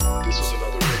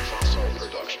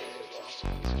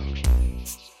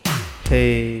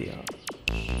Hey,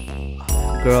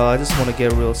 girl, I just want to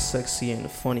get real sexy and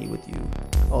funny with you.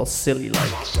 All silly like.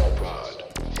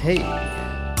 Hey,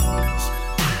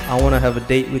 I want to have a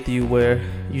date with you where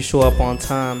you show up on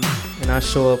time and I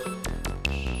show up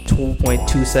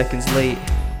 2.2 seconds late,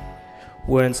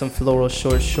 wearing some floral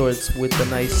short shorts with a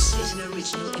nice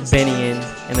Benny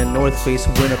and a North Face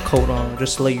winter coat on,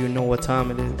 just to let you know what time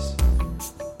it is.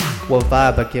 What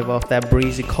vibe I give off, that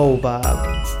breezy cold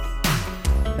vibe,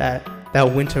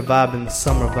 that winter vibe and the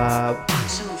summer vibe,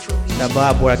 that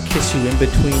vibe where I kiss you in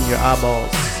between your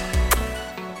eyeballs,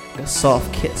 a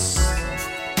soft kiss.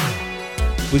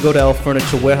 We go to El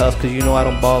Furniture Warehouse because you know I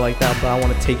don't ball like that, but I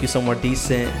want to take you somewhere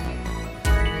decent.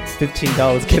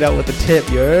 $15, get out with the tip,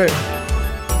 you heard?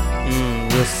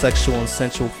 Real sexual and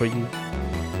sensual for you.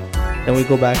 Then we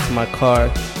go back to my car,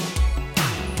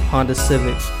 Honda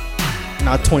Civic,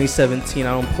 not 2017,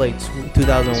 I don't play,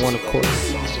 2001 of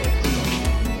course.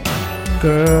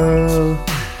 Girl,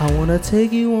 I wanna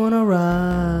take you on a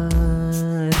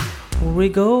ride, where we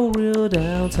go real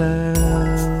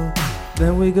downtown,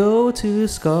 then we go to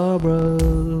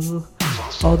Scarborough.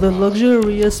 All the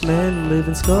luxurious men live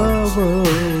in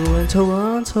Scarborough and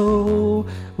Toronto.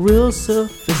 Real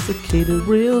sophisticated,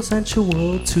 real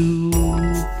sensual too.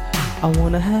 I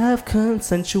wanna have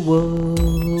consensual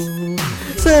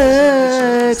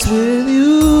sex with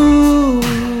you.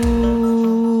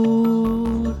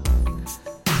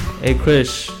 Hey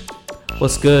Krish,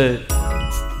 what's good?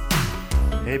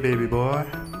 Hey baby boy.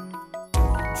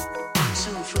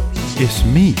 It's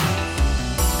me,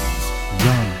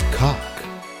 Young Cock.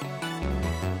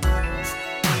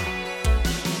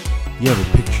 You ever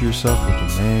picture yourself with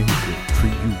a man who could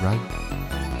treat you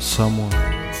right? Someone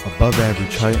above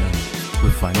average height and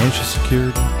with financial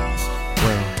security?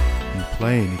 Well, you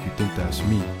playing if you think that's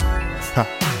me. Ha!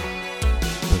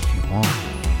 But if you want,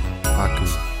 I could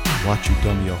watch you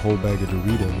dummy a whole bag of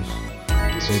Doritos.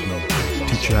 Maybe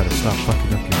teach you how to stop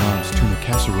fucking up your mom's tuna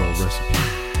casserole recipe.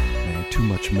 Man, too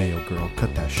much mayo, girl.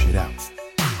 Cut that shit out.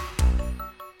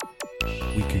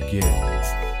 We could get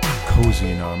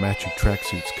cozy in our matching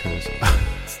tracksuits, cause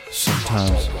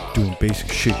sometimes doing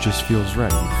basic shit just feels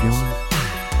right, you feel me?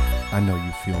 I know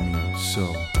you feel me,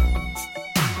 so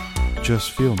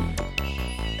just feel me.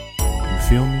 You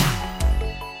feel me?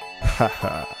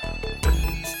 Haha.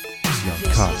 It's Young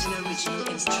Cock.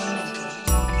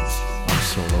 I'm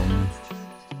so lonely.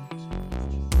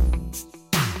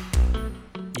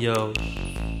 Yo,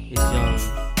 it's Young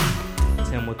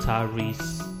Tamil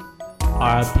Tyrese,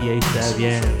 RIPA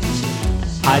Savian,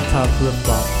 high top flip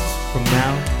flops from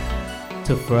now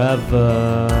to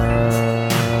forever.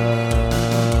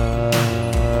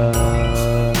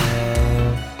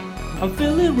 I'm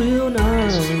feeling real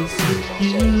nice with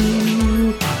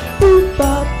you. Boop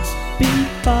bop, beep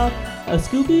bop, a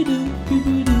Scooby Doo,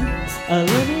 Scooby Doo. I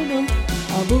love it, know,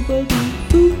 I boop a doo,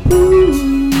 boop boo.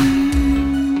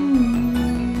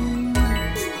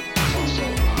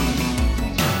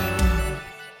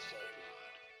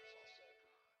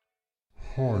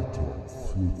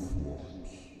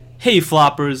 Hey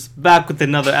floppers, back with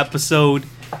another episode.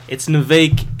 It's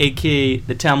Navek, aka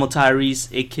the Tamil Tyrese,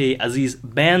 aka Aziz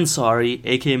Bansari,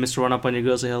 aka Mr. Run Up on Your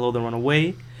Girl, Say Hello, Then Run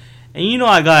Away. And you know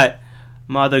I got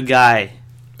my other guy.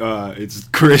 It's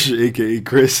Krish, aka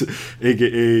Chris,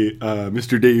 aka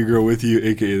Mr. Date Your Girl With You,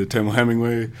 aka the Tamil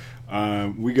Hemingway.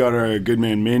 We got our good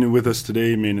man Manon with us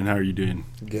today. Manon, how are you doing?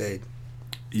 Good.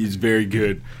 He's very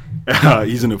good.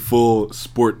 He's in a full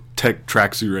sport tech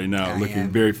tracksuit right now, looking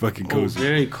very fucking cozy. Oh,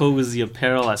 very cozy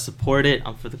apparel. I support it.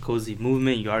 I'm for the cozy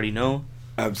movement. You already know.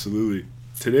 Absolutely.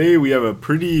 Today we have a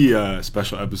pretty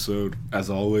special episode, as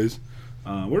always.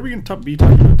 What are we going to be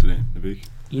talking about today, Navik?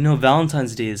 You know,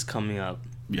 Valentine's Day is coming up.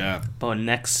 Yeah. About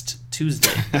next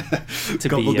Tuesday. A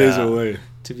couple days away.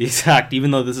 To be exact,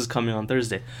 even though this is coming on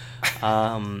Thursday.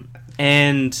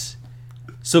 And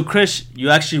so, Krish, you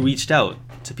actually reached out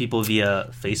to people via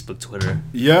Facebook, Twitter.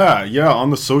 Yeah, on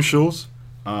the socials.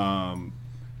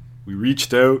 We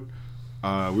reached out.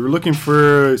 We were looking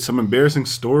for some embarrassing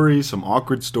stories, some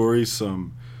awkward stories,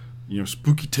 some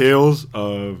spooky tales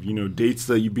of dates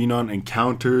that you've been on,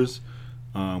 encounters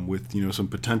with some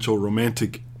potential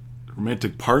romantic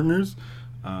partners.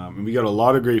 And we got a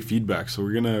lot of great feedback, so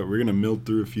we're gonna mill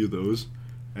through a few of those,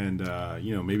 and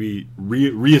maybe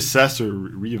reassess or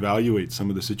reevaluate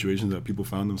some of the situations that people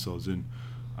found themselves in.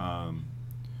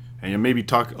 And maybe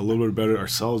talk a little bit about it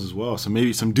ourselves as well. So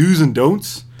maybe some do's and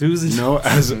don'ts.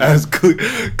 As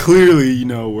clearly,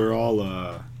 we're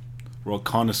all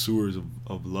connoisseurs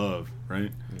of love,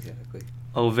 right? Exactly.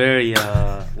 Oh,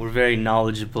 we're very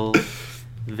knowledgeable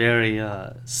very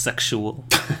sexual,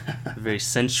 very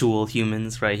sensual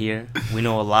humans right here. We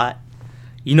know a lot.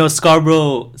 You know,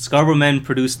 Scarborough men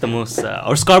produce the most,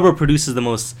 or Scarborough produces the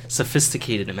most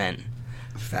sophisticated men.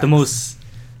 Facts. The most,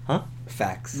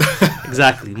 Facts.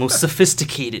 exactly, most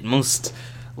sophisticated, most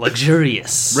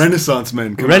luxurious. Renaissance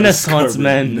men. come out of Renaissance Scarborough,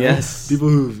 men, you know? yes. People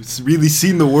who've really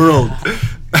seen the world.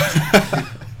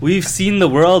 We've seen the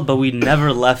world, but we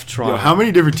never left Toronto. Yo, how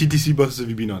many different TTC buses have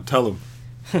you been on? Tell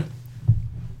them.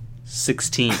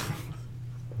 16.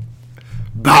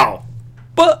 Bow.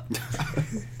 But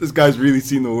This guy's really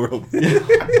seen the world.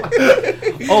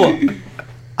 oh,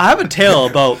 I have a tale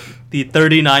about the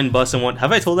 39 bus and one.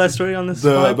 Have I told that story on this?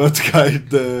 pod? About the guy,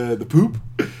 the poop.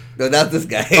 No, that's this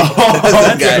guy. Oh,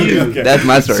 That's this guy. you. okay. That's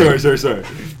my story. Sorry.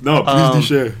 No, please do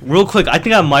share. Real quick, I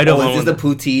think I might have. Oh, won is this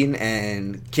one. the poutine?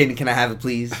 And can I have it,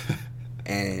 please?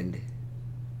 And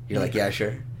you're like, yeah,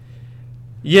 sure.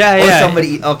 Yeah, Or yeah.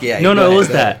 somebody. Okay, yeah. No, go it ahead, was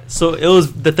go ahead. that. So it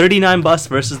was the 39 bus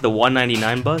versus the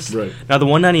 199 bus. Right. Now the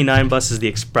 199 bus is the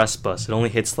express bus. It only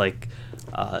hits like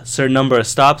a certain number of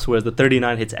stops, whereas the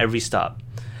 39 hits every stop.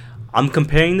 I'm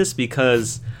comparing this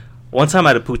because one time I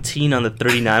had a poutine on the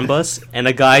 39 bus, and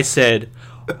a guy said,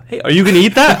 "Hey, are you gonna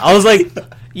eat that?" I was like,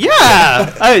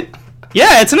 "Yeah,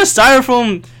 yeah, it's in a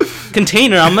styrofoam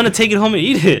container. I'm gonna take it home and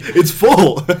eat it." It's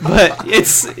full. But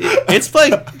it's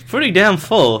like pretty damn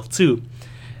full too.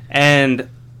 And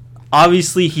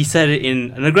obviously he said it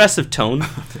in an aggressive tone.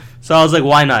 So I was like,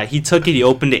 why not? He took it, he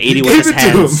opened it, ate it with his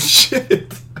hands.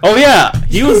 Shit. Oh yeah.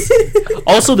 He was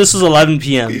also this was 11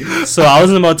 PM. So I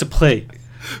wasn't about to play.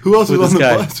 Who else was With on the this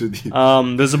guy. bus with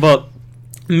you? There's about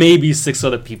maybe 6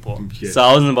 other people. Okay. So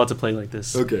I wasn't about to play like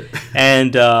this. Okay.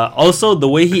 And also the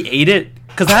way he ate it,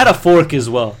 because I had a fork as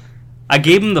well. I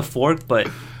gave him the fork, but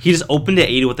he just opened it,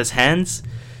 ate it with his hands.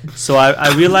 So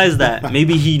I realized that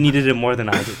maybe he needed it more than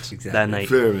I did that night.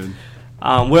 Fair, man.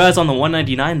 Whereas on the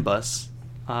 199 bus,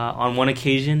 on one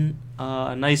occasion,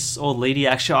 a nice old lady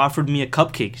actually offered me a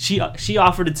cupcake. She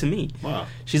offered it to me. Wow.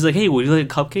 She's like, "Hey, would you like a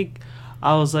cupcake?"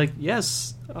 I was like,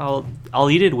 "Yes, I'll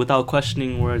eat it without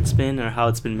questioning where it's been or how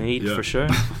it's been made Yeah. for sure."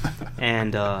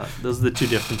 And those are the two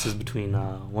differences between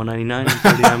 199 and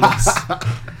 39 bus.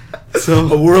 A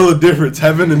So world of difference,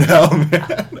 heaven and hell,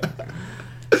 man.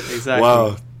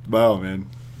 exactly. Wow, man.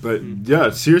 But yeah,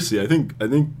 seriously, I think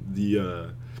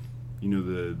the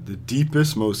the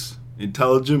deepest, most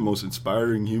intelligent, most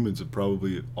inspiring humans have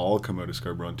probably all come out of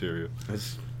Scarborough, Ontario.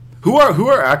 Who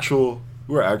are actual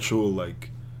like,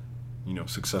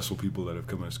 successful people that have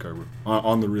come out of Scarborough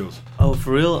on the reels? Oh,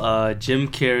 for real? Jim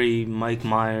Carrey, Mike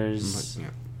Myers, Yeah.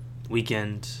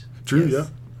 Weekend. True, Yes.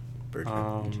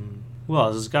 yeah. Who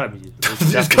else? There's gotta be.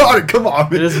 There's gotta, come on,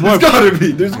 man. There's There's more gotta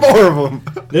be. There's more of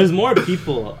them. There's more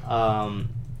people.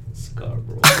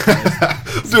 Scarborough.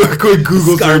 Do a quick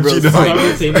Google search, Scarborough.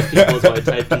 Scarborough famous people is what I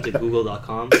typed into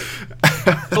google.com.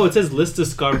 Oh, it says list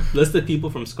of people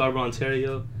from Scarborough,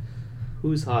 Ontario.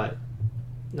 Who's hot?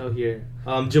 No, here.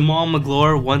 Jamal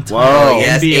McGlure, one time Wow.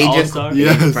 Yes, NBA Agent All-Star.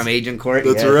 Yes. from Agent Court.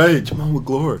 That's yes. right, Jamal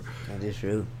McGlure. That is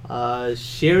true.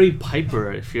 Sherry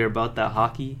Piper, if you're about that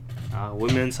hockey.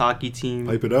 Women's hockey team.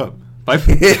 Pipe it up. Pipe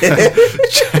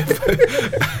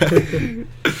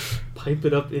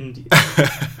it up, India.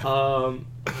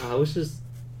 Which is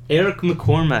Eric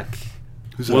McCormack.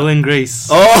 Who's Will that? and Grace.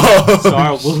 Oh,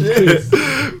 Star Will and shit.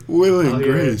 Grace. Will and Oh, yeah.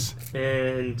 Grace.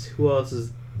 And who else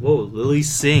is? Whoa, Lily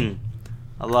Singh.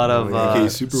 A lot of yeah. Okay,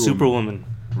 Superwoman. Superwoman.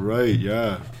 Right,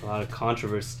 yeah. A lot of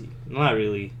controversy. Not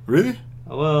really. Really?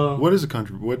 Well, What is the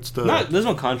country? What's the? there's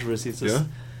no controversy. It's just Yeah?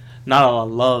 not a lot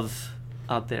of love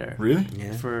out there Really?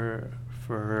 Yeah. for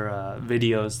her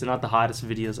videos. They're not the hottest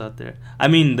videos out there. I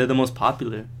mean, they're the most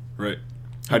popular. Right.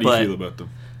 How do you But- feel about them?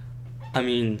 I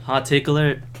mean, hot take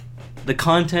alert. The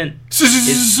content.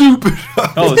 Soup it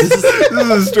up. Oh, this is- this is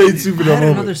a straight soup I it had up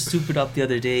another moment. soup it up the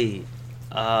other day.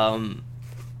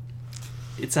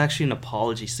 It's actually an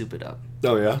apology soup it up.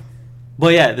 Oh yeah.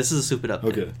 But yeah, this is a soup it up.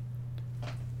 Okay.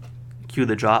 Cue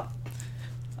the drop.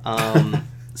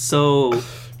 So,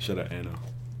 Shut up, Anna.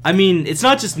 I mean, it's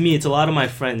not just me. It's a lot of my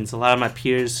friends, a lot of my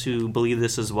peers who believe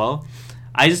this as well.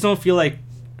 I just don't feel like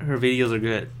her videos are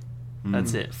good.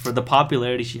 That's it. For the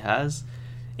popularity she has,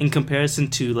 in comparison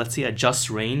to, let's say, a Just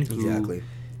Rain, who Exactly.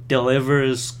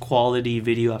 delivers quality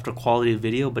video after quality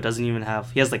video, but doesn't even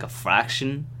have... He has like a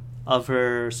fraction of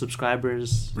her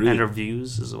subscribers Really? and her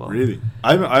views as well. Really?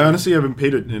 I honestly haven't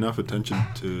paid enough attention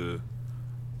to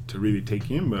really take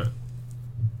in, but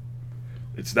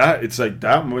it's like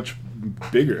that much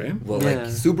bigger, eh? Well, Yeah. like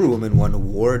Superwoman won an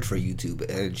award for YouTube,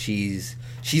 and she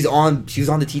was on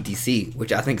the TTC,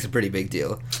 which I think is a pretty big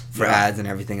deal for Yeah. ads and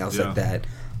everything else Yeah. like that.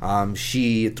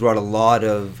 She, throughout a lot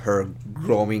of her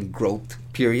growth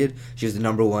period, she was the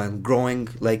number one growing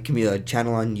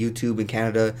channel on YouTube in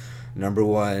Canada, number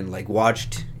one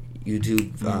watched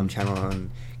YouTube channel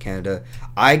on Canada.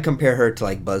 I compare her to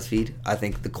BuzzFeed. I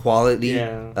think the quality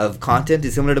of content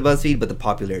is similar to BuzzFeed, but the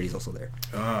popularity is also there.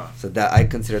 So that I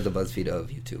consider the BuzzFeed of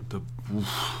YouTube.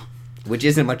 Which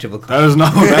isn't much of a compliment.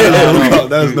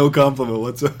 That is no compliment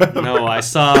whatsoever. No, I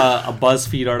saw a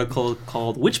BuzzFeed article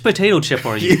called "Which potato chip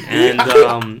are you?" and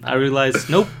I realized,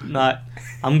 nope, not.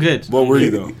 I'm good. What were you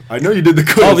though? I know you did the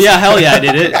quiz. Oh yeah, hell yeah, I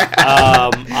did it.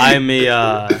 I'm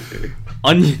a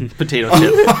onion potato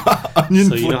chip.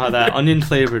 So you know how that onion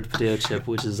flavored potato chip,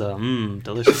 which is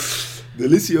delicious.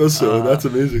 Delicioso. That's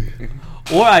amazing.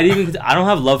 Or I don't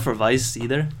have love for Vice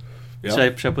either.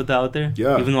 Yeah. Should I put that out there?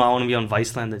 Yeah. Even though I want to be on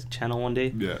Viceland, the channel, one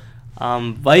day. Yeah.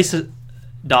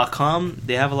 Vice.com,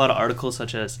 they have a lot of articles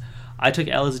such as, I took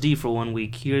LSD for 1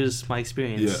 week. Here's my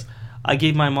experience. Yeah. I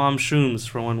gave my mom shrooms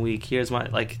for 1 week. Here's my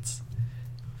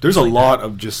There's a lot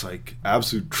of just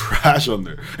absolute trash on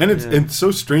there, and it's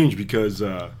so strange because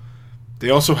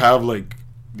they also have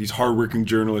these hardworking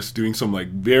journalists doing some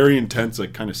very intense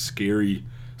kind of scary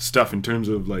stuff in terms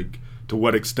of to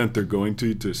what extent they're going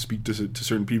to speak to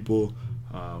certain people,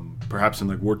 perhaps in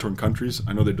war-torn countries.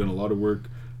 I know they've done a lot of work.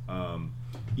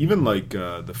 Even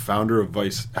the founder of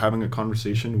Vice having a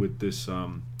conversation with this.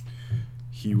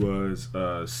 He was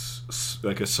a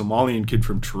Somalian kid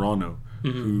from Toronto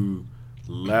who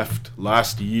left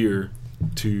last year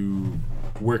to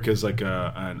work as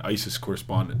an ISIS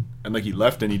correspondent, and he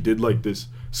left and he did this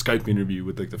Skype interview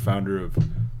with the founder of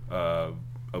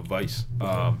Vice,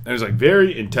 and it's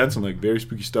very intense and very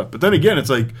spooky stuff. But then again, it's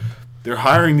they're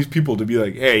hiring these people to be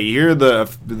hey, here are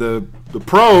the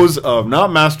pros of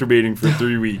not masturbating for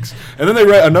 3 weeks, and then they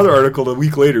write another article a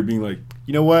week later being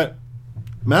you know what,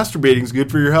 masturbating's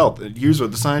good for your health, and here's what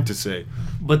the scientists say.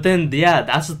 But then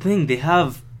that's the thing, they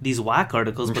have these whack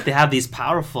articles, but they have these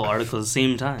powerful articles at the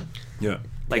same time. Yeah,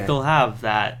 they'll have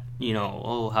that,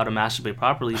 how to masturbate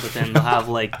properly, but then they'll have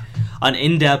an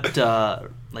in-depth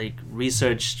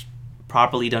researched,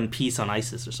 properly done piece on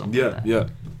ISIS or something like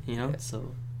that.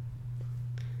 So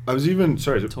I was even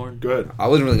torn. Go ahead. I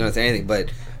wasn't really going to say anything,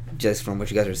 but just from what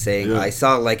you guys are saying, I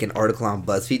saw an article on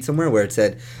BuzzFeed somewhere where it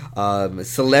said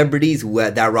celebrities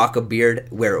that rock a beard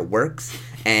where it works,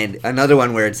 and another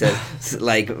one where it says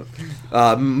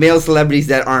male celebrities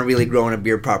that aren't really growing a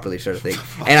beard properly, sort of thing.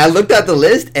 And I looked at the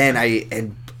list, and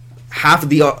half of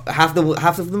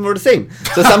them were the same.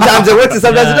 So sometimes it works and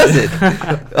sometimes it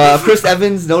doesn't. Chris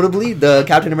Evans, notably, the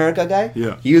Captain America guy,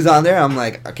 he was on there. I'm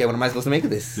okay, what am I supposed to make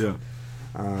of this? Yeah.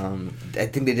 I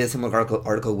think they did a similar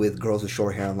article with girls with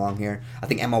short hair and long hair. I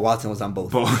think Emma Watson was on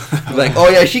both. Oh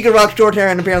yeah, she can rock short hair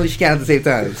and apparently she can at the same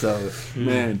time. So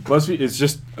man, BuzzFeed, it's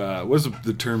just what's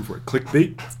the term for it?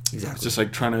 Clickbait. Exactly. It's just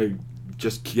trying to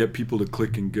just get people to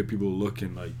click and get people to look,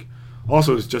 and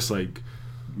also it's just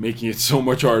making it so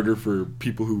much harder for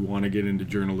people who want to get into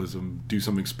journalism do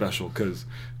something special, because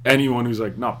anyone who's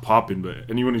not popping, but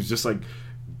anyone who's just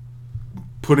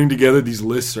putting together these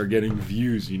lists are getting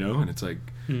views, and it's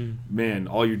man,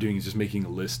 all you're doing is just making a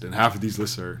list, and half of these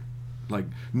lists are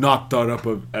not thought up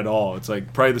of at all. It's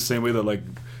probably the same way that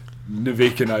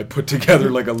Nivek and I put together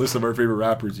a list of our favorite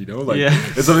rappers,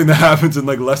 it's something that happens in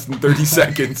less than 30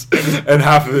 seconds, and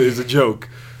half of it is a joke.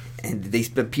 And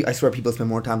I swear people spend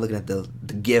more time looking at the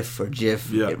GIF or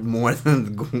GIF more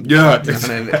than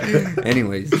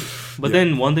anyways. But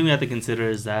then one thing we have to consider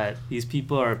is that these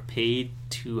people are paid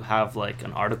to have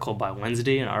an article by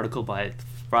Wednesday, an article by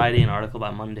Friday, an article by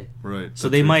Monday. Right. So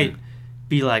they might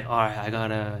be all right, I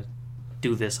gotta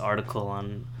do this article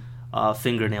on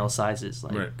fingernail sizes,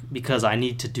 because I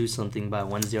need to do something by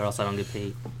Wednesday or else I don't get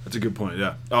paid. That's a good point.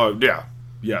 Yeah. Oh yeah.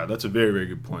 Yeah, that's a very, very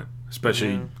good point.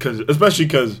 Especially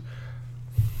because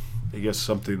I guess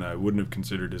something that I wouldn't have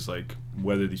considered is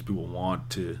whether these people want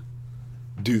to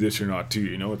do this or not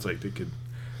too. It's they could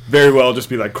very well just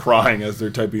be crying as they're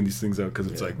typing these things out, because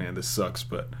it's man, this sucks,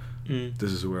 but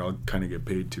this is where I'll kind of get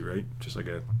paid to, right? Just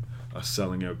a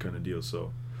selling out kind of deal.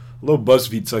 So although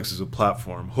BuzzFeed sucks as a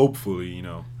platform, hopefully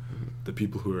the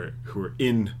people who are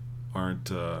in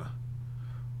aren't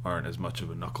as much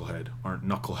of a knucklehead, aren't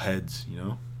knuckleheads,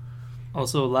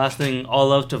 Also, last thing, all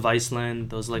love to Viceland.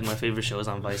 Those are my favorite shows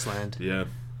on Viceland. Yeah.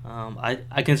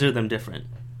 I consider them different.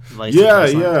 Vice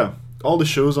yeah. All the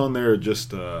shows on there are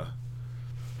just I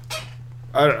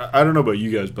don't know about you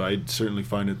guys, but I certainly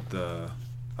find it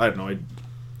I don't know, I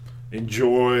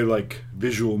enjoy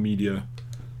visual media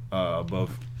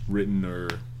above written, or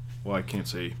I can't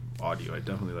say audio. I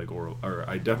definitely like oral, or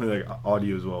I definitely like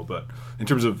audio as well, but in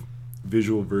terms of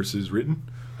visual versus written,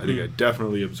 I think I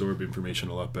definitely absorb information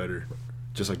a lot better,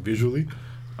 just like visually.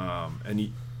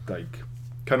 And like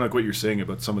kind of like what you're saying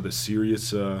about some of the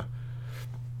serious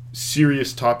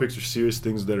topics or serious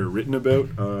things that are written about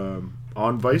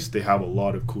on Vice. They have a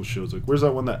lot of cool shows. Like, where's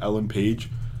that one that Ellen Page?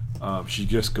 She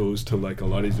just goes to like a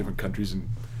lot of these different countries and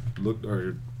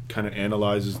kind of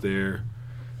analyzes their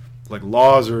like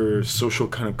laws or social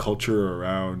kind of culture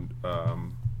around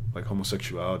like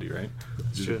homosexuality, right?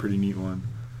 Which is a pretty neat one.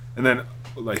 And then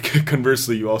like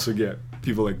conversely, you also get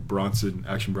people like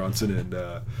Action Bronson,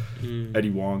 and Eddie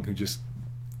Wong, who just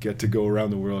get to go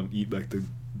around the world and eat like the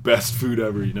best food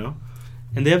ever, you know?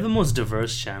 And they have the most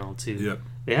diverse channel too. Yeah.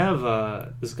 They have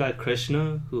this guy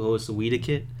Krishna who hosts the Weed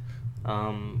Kit,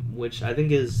 which I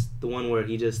think is the one where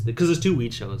he just, because there's 2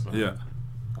 weed shows on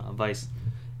Vice.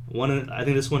 I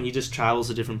think this one he just travels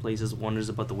to different places, wonders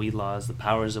about the weed laws, the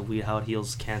powers of weed, how it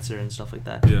heals cancer and stuff like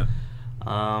that. Yeah.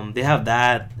 They have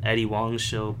that Eddie Wong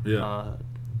show. Yeah.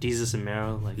 Jesus and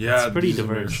Mero. Like, it's pretty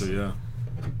diverse. Show, yeah.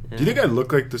 Do you think I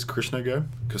look like this Krishna guy?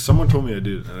 Because someone told me I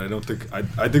did, and I don't think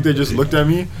I think they just looked at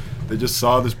me. They just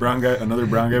saw this brown guy, another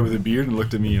brown guy with a beard, and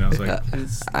looked at me, and I was like,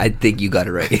 I think you got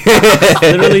it right.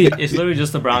 It's literally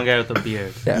just a brown guy with a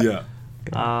beard. Yeah.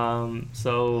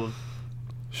 So.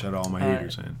 Shout out all my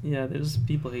haters, man. Yeah, there's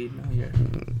people hating out here.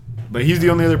 But he's the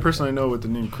only other person I know with the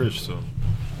name Krish, so.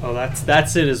 Oh,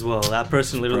 that's it as well. That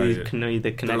person literally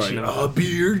the connection like, of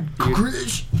beard,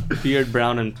 Krish. Beard,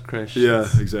 Brown, and Krish. Yeah,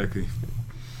 exactly.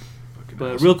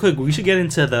 But awesome. Real quick, we should get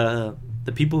into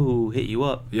the people who hit you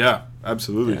up. Yeah,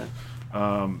 absolutely. Yeah.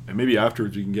 And maybe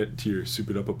afterwards we can get to your Soup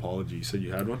It Up apology. You said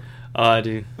you had one? Oh, I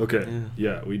do. Okay.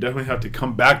 Yeah, we definitely have to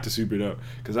come back to Soup It Up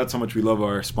because that's how much we love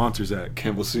our sponsors at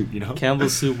Campbell Soup, you know? Campbell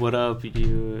Soup, what up?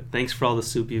 Thanks for all the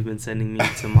soup you've been sending me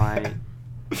to my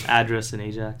address in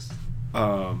Ajax.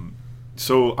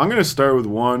 So I'm going to start with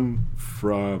one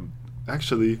from...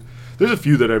 Actually, there's a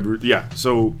few that I've... Yeah,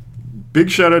 so big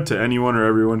shout out to anyone or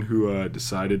everyone who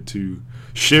decided to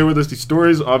share with us these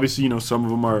stories. Obviously, you know, some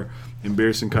of them are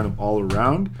embarrassing kind of all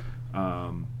around.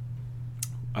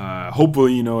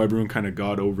 Hopefully, you know, everyone kind of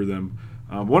got over them.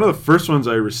 One of the first ones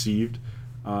I received,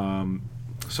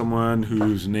 someone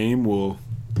whose name will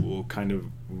kind of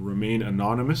remain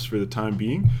anonymous for the time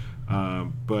being,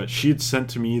 but she had sent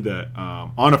to me that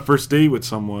on a first date with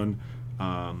someone,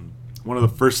 one of the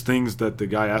first things that the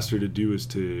guy asked her to do is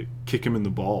to kick him in the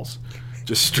balls,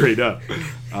 just straight up.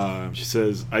 She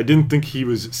says, I didn't think he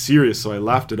was serious, so I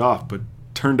laughed it off, but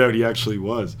turned out he actually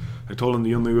was. I told him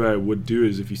the only way I would do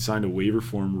is if he signed a waiver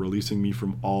form releasing me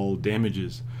from all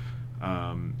damages.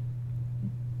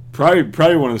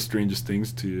 Probably one of the strangest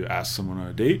things to ask someone on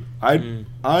a date.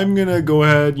 I'm gonna go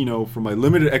ahead, you know, for my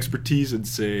limited expertise and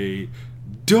say,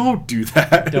 don't do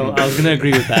that. I was gonna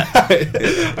agree with that.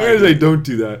 I'm gonna say don't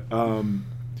do that.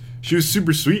 She was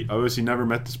super sweet. I obviously never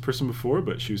met this person before,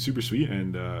 but she was super sweet.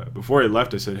 And before I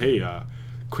left, I said, hey,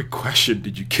 quick question,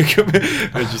 did you kick him?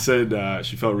 And she said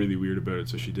she felt really weird about it,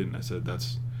 so she didn't. I said,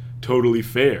 that's totally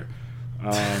fair.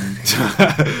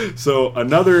 So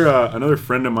another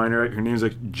friend of mine, her name's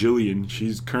like Jillian.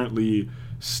 She's currently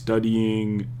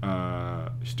studying,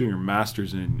 she's doing her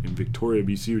master's in Victoria,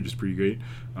 BC, which is pretty great.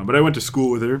 But I went to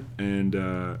school with her,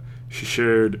 and she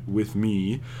shared with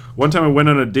me. One time I went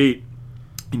on a date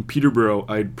in Peterborough.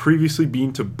 I'd previously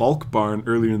been to Bulk Barn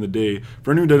earlier in the day.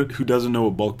 For anyone who doesn't know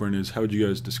what Bulk Barn is, how would you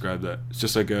guys describe that? It's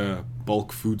just like a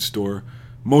bulk food store.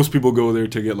 Most people go there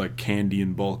to get like candy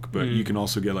in bulk, but you can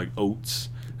also get like oats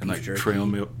and beef like jerky. Trail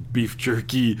milk, beef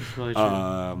jerky,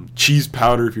 cheese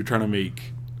powder if you're trying to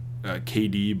make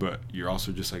KD, but you're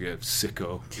also just like a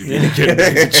sicko if you're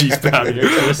getting cheese powder. You're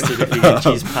twisted if you get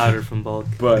cheese powder from bulk.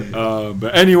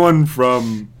 But anyone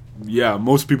from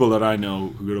most people that I know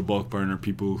who go to Bulk Barn are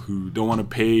people who don't want to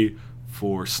pay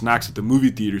for snacks at the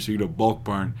movie theater, so you go to Bulk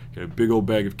Barn, get a big old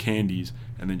bag of candies,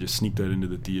 and then just sneak that into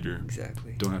the theater.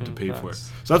 Exactly. Don't have to pay for it.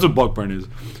 So that's what Bulk Barn is.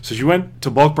 So she went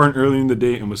to Bulk Barn early in the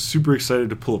day and was super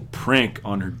excited to pull a prank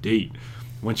on her date.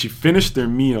 When she finished their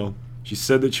meal, she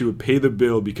said that she would pay the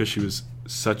bill because she was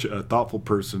such a thoughtful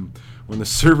person. When the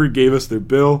server gave us their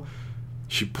bill,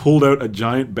 she pulled out a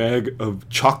giant bag of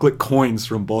chocolate coins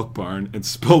from Bulk Barn and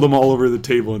spilled them all over the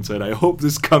table and said, I hope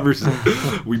this covers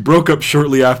it. We broke up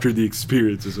shortly after the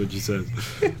experience, is what she says.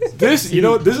 This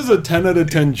is a 10 out of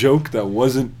 10 joke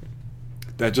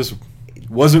that just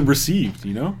wasn't received,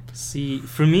 you know? See,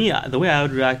 for me, the way I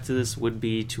would react to this would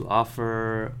be to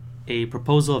offer a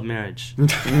proposal of marriage.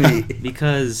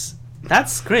 Because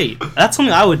that's great. That's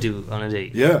something I would do on a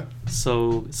date. Yeah.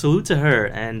 So, salute to her.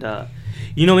 And,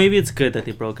 maybe it's good that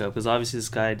they broke up because obviously this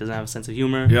guy doesn't have a sense of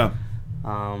humor. Yeah.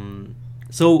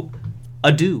 So,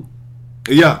 adieu.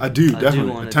 Yeah, I do,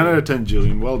 definitely. 10 out of 10,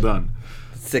 Jillian. Well done.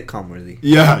 Sitcom worthy.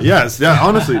 Yeah,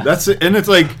 honestly. That's it. And it's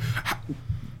like,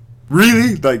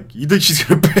 really? Like, you think she's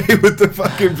going to pay with the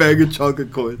fucking bag of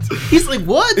chocolate coins? He's like,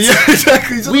 what? Yeah,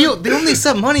 exactly. They only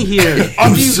accept money here.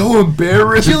 I'm so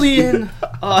embarrassed. Jillian.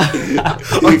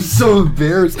 I'm so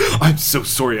embarrassed. I'm so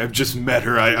sorry. I've just met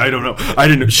her. I don't know. I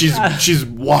didn't know. She's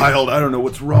wild. I don't know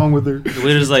what's wrong with her. The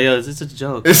waiter's like, yo, it's a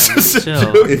joke. It's just a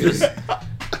joke.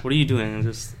 What are you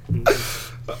doing?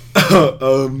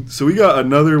 So we got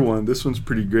another one. This one's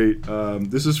pretty great.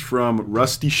 This is from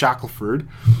Rusty Shackelford.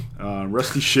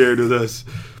 Rusty shared with us.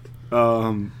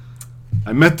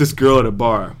 I met this girl at a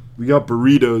bar. We got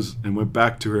burritos and went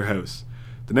back to her house.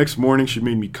 The next morning, she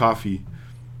made me coffee.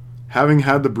 Having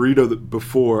had the burrito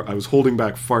before, I was holding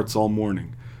back farts all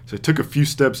morning. So I took a few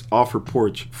steps off her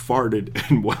porch, farted,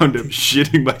 and wound up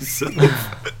shitting myself.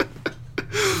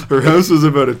 Her house was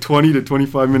about a 20 to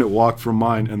 25 minute walk from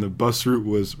mine, and the bus route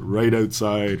was right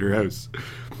outside her house.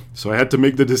 So I had to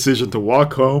make the decision to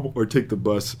walk home or take the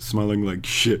bus smelling like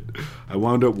shit. I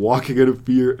wound up walking out of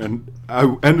fear, and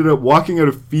I ended up walking out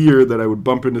of fear that I would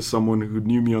bump into someone who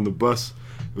knew me on the bus.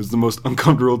 It was the most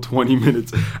uncomfortable 20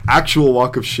 minutes, actual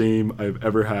walk of shame I've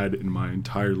ever had in my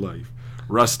entire life.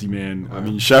 Rusty, man. I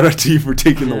mean, shout out to you for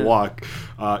taking the walk.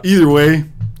 Either way,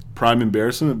 prime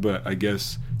embarrassment, but I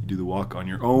guess you do the walk on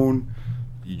your own.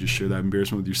 You just share that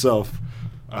embarrassment with yourself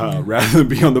rather than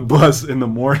be on the bus in the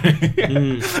morning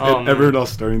and everyone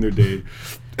else starting their day.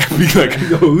 Be like,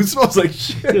 yo, who smells like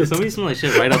shit? Dude, somebody smells like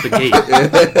shit right out the gate.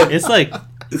 It's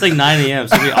like 9 a.m.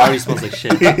 Somebody already smells like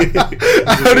shit.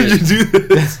 How did you do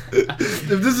this? If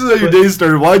this is how your day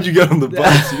started, why'd you get on the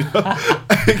bus? You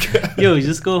know? Yo,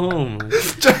 just go home.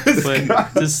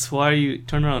 Just why are you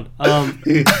turn around?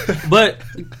 But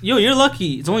yo, you're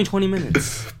lucky. It's only 20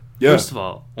 minutes. Yeah. First of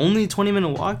all, only 20-minute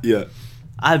walk. Yeah.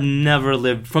 I've never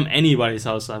lived from anybody's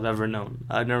house I've ever known.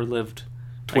 I've never lived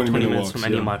 20 minutes walks, from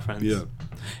any of my friends. Yeah.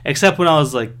 Except when I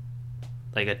was like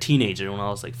a teenager, when I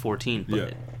was like 14. But yeah.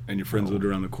 And your friends lived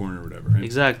around the corner or whatever, right?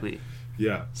 Exactly.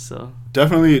 Yeah. So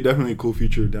definitely a cool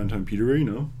feature of downtown Peterborough. You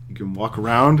know, you can walk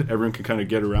around. Everyone can kind of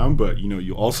get around, but you know,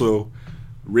 you also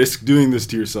risk doing this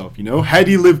to yourself. You know, had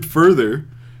he lived further,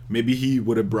 maybe he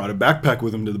would have brought a backpack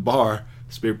with him to the bar,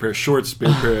 spare pair of shorts,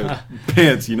 spare pair of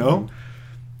pants. You know,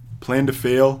 plan to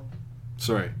fail.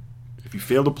 Sorry, if you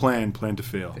fail to plan to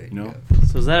fail. You know.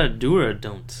 So is that a do or a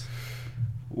don't?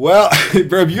 Well,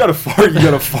 bro, if you got to fart, you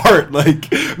got to fart.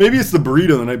 Like, maybe it's the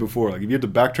burrito the night before. Like, if you have to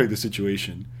backtrack the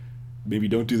situation, maybe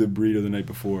don't do the burrito the night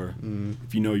before.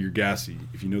 If you know you're gassy,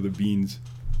 if you know the beans,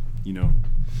 you know.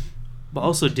 But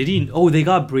also, they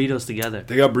got burritos together.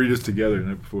 They got burritos together the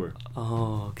night before.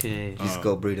 Oh, okay. Just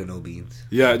go burrito, no beans.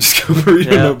 Yeah, just go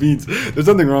burrito, no beans. There's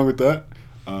nothing wrong with that.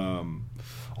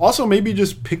 Also, maybe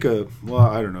just pick I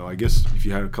don't know. I guess if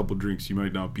you had a couple drinks, you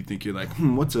might not be thinking like,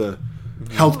 what's a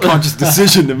health conscious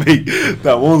decision to make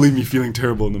that won't leave me feeling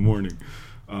terrible in the morning.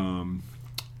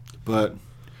 But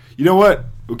you know what?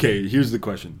 Okay, here's the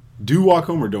question: do walk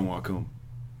home or don't walk home?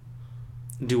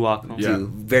 Do walk home. Yeah.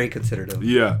 Very considerate.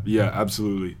 Yeah,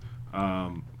 absolutely.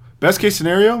 Best case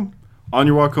scenario: on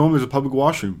your walk home, there's a public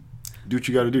washroom. Do what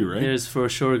you got to do, right? There's for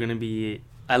sure going to be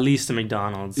at least a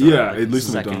McDonald's. Yeah, like at least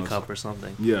a second McDonald's. cup or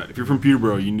something. Yeah, if you're from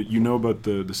Peterborough, you know about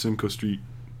the Simcoe Street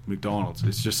McDonald's.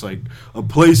 It's just like a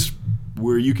place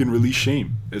where you can release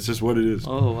shame. It's just what it is.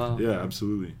 Oh, wow. Yeah,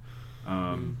 absolutely.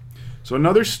 So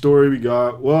another story we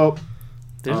got. Well,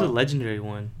 there's a legendary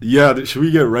one. Yeah, should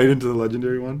we get right into the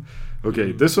legendary one?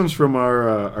 Okay, this one's from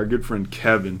our good friend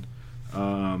Kevin.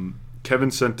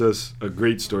 Kevin sent us a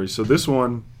great story. So this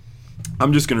one,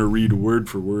 I'm just gonna read word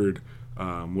for word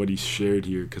what he shared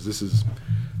here because this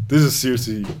is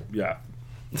seriously, yeah,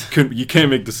 you can't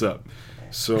make this up.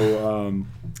 So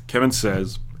Kevin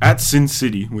says, at Sin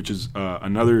City, which is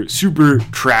another super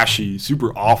trashy,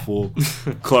 super awful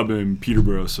club in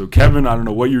Peterborough. So Kevin, I don't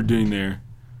know what you're doing there.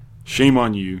 Shame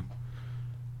on you.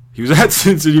 He was at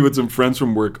Sin City with some friends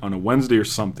from work on a Wednesday or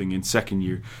something in second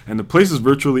year, and the place is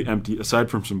virtually empty aside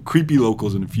from some creepy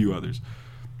locals and a few others.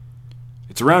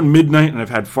 It's around midnight, and I've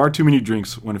had far too many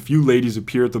drinks when a few ladies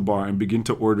appear at the bar and begin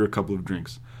to order a couple of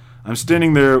drinks. I'm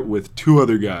standing there with two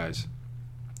other guys.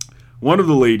 One of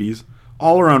the ladies,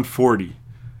 all around 40,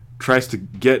 tries to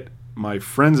get my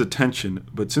friend's attention,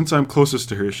 but since I'm closest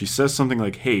to her, she says something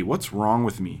like, "Hey, what's wrong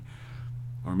with me?"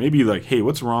 Or maybe like, "Hey,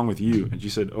 what's wrong with you?" And she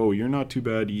said, "Oh, you're not too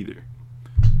bad either."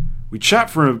 We chat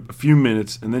for a few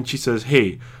minutes, and then she says,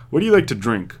 "Hey, what do you like to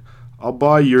drink? I'll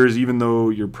buy yours even though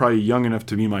you're probably young enough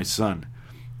to be my son."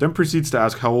 Then proceeds to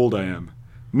ask how old I am.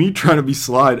 Me trying to be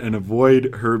sly and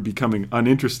avoid her becoming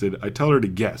uninterested, I tell her to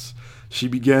guess. She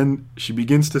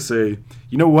begins to say,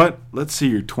 you know what? Let's say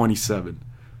you're 27.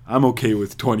 I'm okay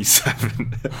with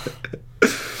 27.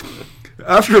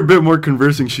 After a bit more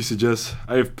conversing, she suggests,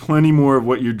 I have plenty more of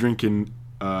what you're drinking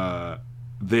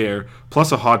there,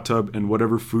 plus a hot tub and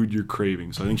whatever food you're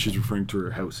craving. So I think she's referring to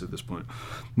her house at this point.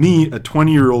 Me, a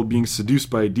 20-year-old being seduced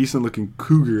by a decent-looking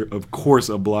cougar, of course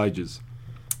obliges.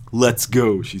 Let's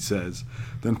go, she says.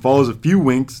 Then following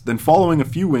a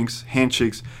few winks,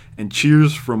 handshakes, and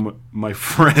cheers from my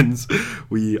friends,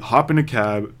 we hop in a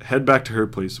cab, head back to her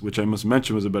place, which I must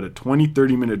mention was about a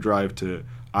 20-30 minute drive to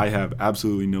I have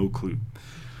absolutely no clue.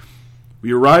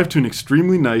 We arrived to an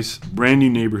extremely nice, brand new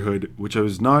neighborhood, which I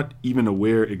was not even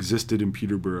aware existed in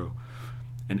Peterborough,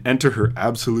 and enter her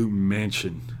absolute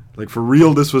mansion. Like, for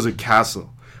real, this was a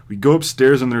castle. We go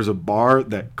upstairs and there's a bar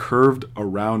that curved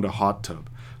around a hot tub.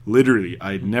 Literally,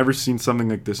 I had never seen something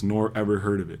like this nor ever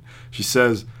heard of it. She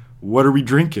says, what are we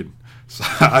drinking? So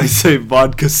I say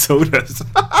vodka sodas.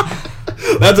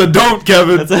 That's a don't,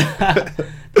 Kevin. That's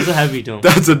a heavy don't.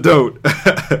 That's a don't.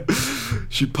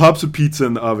 She pops a pizza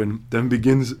in the oven, then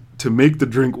begins to make the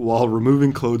drink while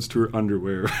removing clothes to her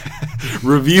underwear,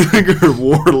 revealing her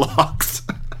warlocks.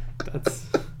 That's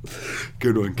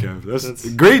good one, Kev. That's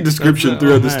a great description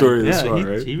throughout the story this far,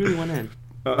 right? He really went in.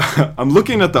 I'm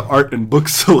looking at the art and book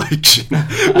selection.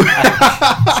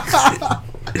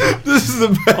 This is the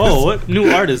best. Oh, what new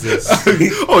art is this?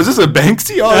 Oh, is this a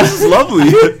Banksy? Oh, this is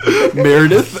lovely.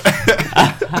 Meredith.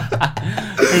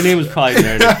 Her name is probably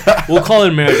Meredith. We'll call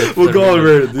her Meredith. We'll call her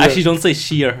Meredith. Yeah. Actually, don't say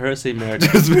she or her. Say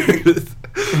Meredith. Just Meredith.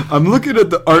 I'm looking at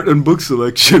the art and book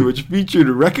selection, which featured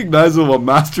recognizable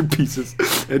masterpieces,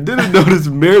 and didn't notice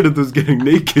Meredith was getting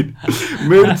naked.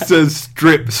 Meredith says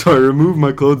strip, so I remove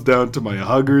my clothes down to my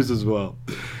huggers as well.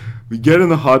 We get in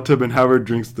the hot tub and have our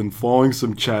drinks, then following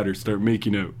some chatter, start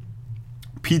making out.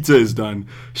 Pizza is done.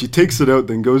 She takes it out,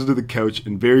 then goes to the couch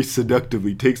and very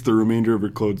seductively takes the remainder of her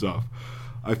clothes off.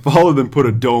 I follow, then put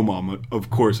a dome on it,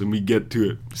 of course, and we get to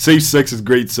it. Safe sex is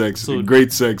great sex. So,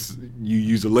 great sex, you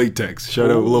use a latex. Shout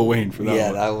out Lil Wayne for that one.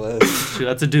 Yeah, that was.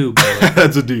 That's a dude, brother.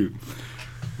 That's a dude.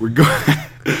 We're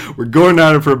going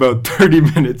at it for about 30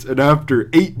 minutes, and after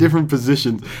 8 different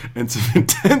positions and some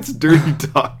intense dirty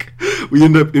talk, we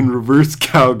end up in reverse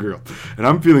cowgirl. And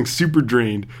I'm feeling super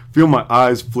drained, feel my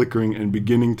eyes flickering and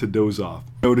beginning to doze off,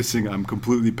 noticing I'm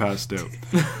completely passed out.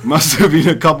 Must have been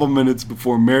a couple minutes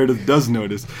before Meredith does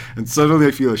notice, and suddenly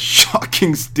I feel a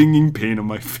shocking stinging pain on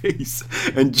my face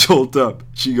and jolt up.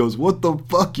 She goes, "What the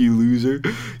fuck, you loser?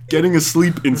 Getting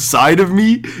asleep inside of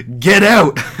me? Get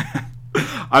out!"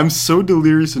 I'm so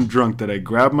delirious and drunk that I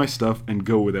grab my stuff and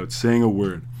go without saying a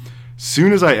word.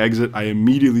 Soon as I exit, I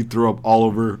immediately throw up all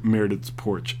over Meredith's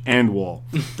porch and wall,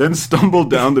 then stumble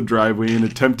down the driveway and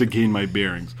attempt to gain my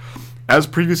bearings. As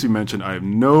previously mentioned, I have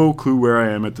no clue where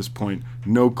I am at this point,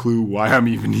 no clue why I'm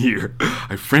even here.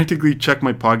 I frantically check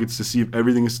my pockets to see if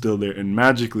everything is still there, and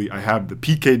magically I have the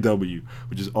PKW,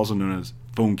 which is also known as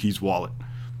Phone Keys Wallet.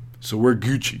 So we're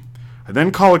Gucci. I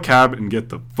then call a cab and get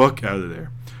the fuck out of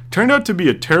there. Turned out to be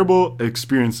a terrible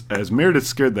experience as Meredith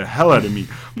scared the hell out of me,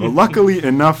 but luckily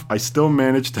enough, I still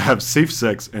managed to have safe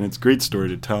sex, and it's a great story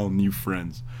to tell new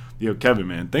friends. Yo, Kevin,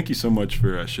 man, thank you so much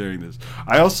for sharing this.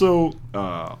 I also,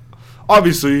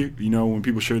 obviously, you know, when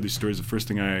people share these stories,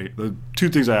 the 2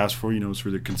 things I ask for, you know, is for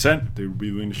their consent, if they would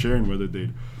be willing to share, and whether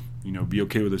they'd, you know, be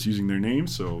okay with us using their name.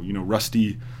 So, you know,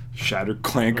 Rusty Shatter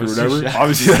Clank or whatever.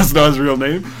 Obviously, that's not his real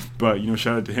name, but, you know,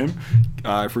 shout out to him.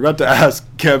 I forgot to ask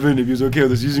Kevin if he was okay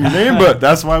with us using your name, but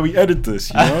that's why we edit this,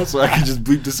 you know, so I can just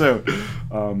bleep this out.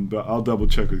 But I'll double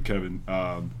check with Kevin.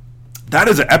 That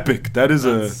is an epic. That's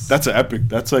an epic.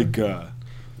 That's like, I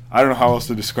don't know how else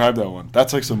to describe that one.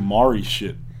 That's like some Maury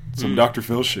shit, some Dr.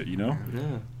 Phil shit, you know?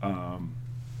 Yeah.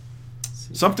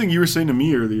 Something you were saying to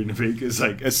me earlier, Navik, is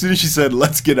like, as soon as she said,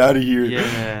 "Let's get out of here,"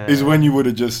 is when you would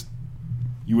have just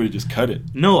cut it.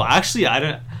 No, actually,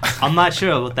 I'm not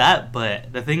sure about that,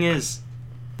 but the thing is,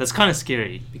 that's kind of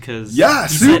scary because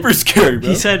super scary, bro.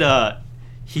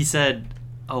 He said,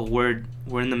 "Oh,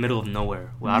 we're in the middle of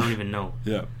nowhere. Well, I don't even know."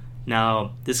 Yeah.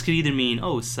 Now, this could either mean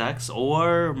sex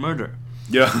or murder.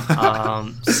 Yeah.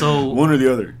 So one or the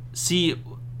other. See,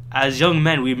 as young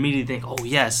men, we immediately think, "Oh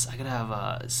yes, I could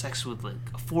have sex with like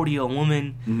a 40-year-old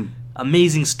woman." Mm-hmm.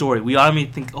 Amazing story. We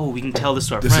automatically think, "Oh, we can tell this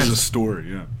to our friends." This is a story,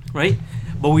 yeah. Right?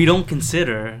 But we don't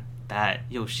consider that,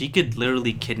 she could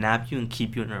literally kidnap you and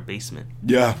keep you in her basement.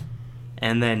 Yeah.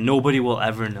 And then nobody will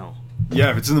ever know.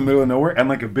 Yeah, if it's in the middle of nowhere and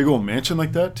like a big old mansion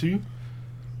like that too.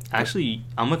 Actually,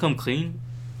 I'm gonna come clean.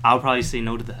 I'll probably say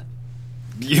no to that.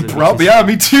 Yeah, probably. Yeah,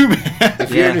 me too, man.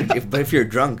 If you're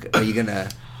drunk, are you gonna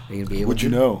be able Would to? you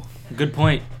know? Good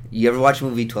point. You ever watch the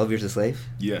movie 12 Years a Slave?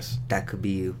 Yes. That could be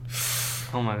you.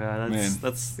 Oh my god,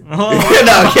 that's No,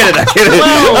 I'm kidding.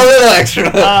 Well, a little extra.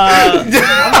 I'm not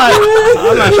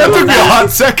That sure took me a about hot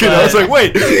second. I was like,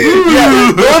 wait.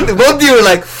 Yeah, both of you were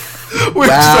like, We're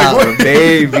wow, just like,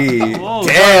 wait. baby. Whoa,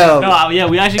 Damn. No, yeah,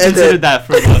 we actually considered that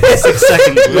for about 6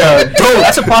 seconds. Yeah,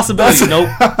 That's a possibility. Nope.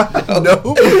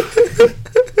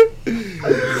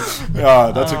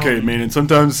 No. That's okay, man. And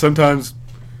sometimes,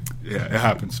 yeah, it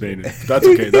happens, man. That's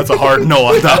okay. That's a hard no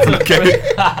on that one, okay?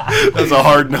 That's a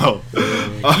hard no.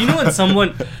 You know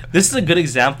when this is a good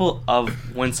example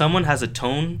of when someone has a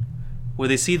tone where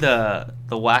they see the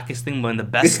wackest thing, but in the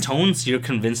best tones, you're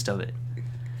convinced of it.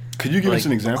 Could you give us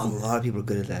an A example? lot of people are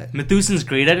good at that. Methusen's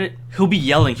great at it. He'll be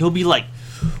yelling. He'll be like,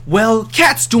 well,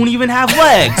 cats don't even have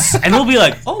legs. And he'll be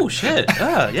like, oh, shit.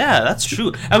 Yeah, that's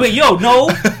true. I mean, yo, no.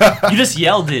 You just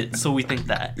yelled it, so we think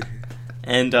that.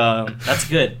 And that's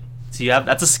good. So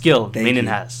that's a skill Mainen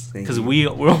has. Because we're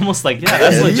almost like, yeah,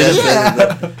 that's legit.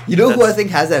 Yeah. You know who I think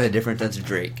has that in a different sense?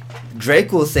 Drake.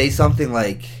 Drake will say something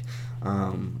like,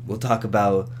 we'll talk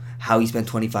about how he spent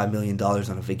 $25 million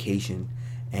on a vacation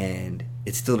and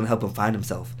it still didn't help him find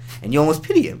himself. And you almost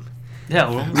pity him.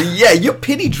 Yeah, Yeah, you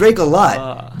pity Drake a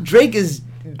lot. Drake is...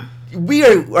 We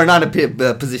are not in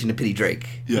a position to pity Drake.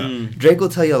 Yeah. Drake will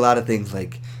tell you a lot of things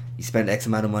like, he spent X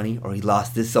amount of money, or he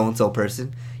lost this so-and-so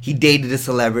person. He dated a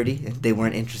celebrity, and they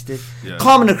weren't interested. Yeah.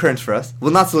 Common occurrence for us.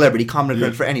 Well, not celebrity, common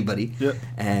occurrence for anybody. Yeah.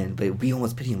 But we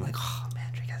almost pity him like, oh,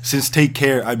 man, Drake has... Since Take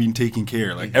Care, I've been taking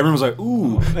care. Like, everyone's like,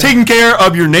 ooh, taking care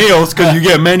of your nails because you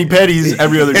get mani-pedis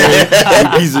every other day.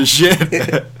 You piece of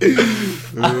shit.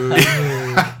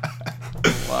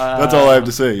 Wow. That's all I have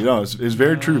to say. You know, it's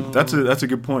very true. That's a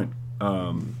good point.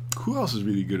 Who else is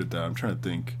really good at that? I'm trying to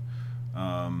think.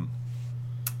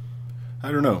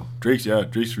 I don't know. Drake's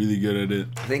really good at it.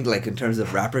 I think, like, in terms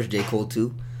of rappers, J. Cole,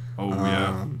 too. Oh,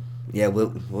 yeah. Yeah,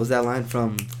 what was that line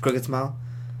from Crooked Smile?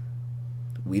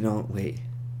 We're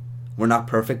not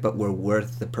perfect, but we're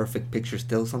worth the perfect picture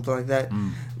still, something like that.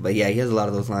 But yeah, he has a lot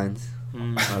of those lines. A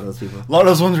lot of those people. A lot of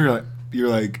those ones you're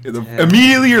like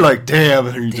immediately you're like, damn,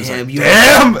 and you're just like,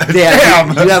 damn,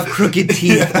 you have crooked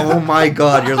teeth. Oh my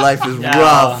god, your life is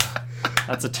rough.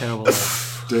 That's a terrible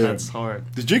life. Damn. That's hard.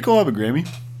 Does J. Cole have a Grammy?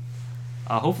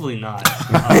 Hopefully not.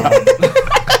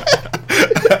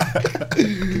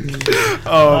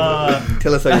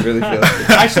 Tell us how you really feel.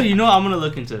 Actually, you know what? I'm going to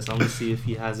look into this. I'm going to see if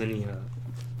he has any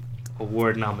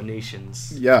award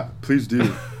nominations. Yeah, please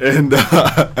do. And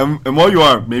while you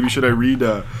are, maybe should I read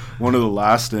one of the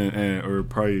last or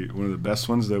probably one of the best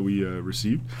ones that we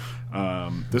received?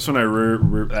 This one I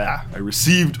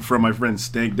received from my friend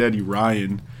Stank Daddy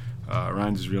Ryan.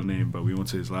 Ryan's his real name, but we won't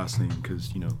say his last name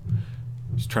because, you know,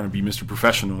 he's trying to be Mr.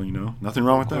 Professional, you know. Nothing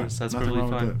wrong with that. That's Nothing perfectly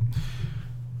fine.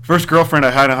 First girlfriend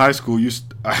I had in high school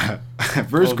used to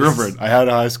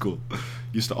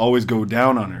always go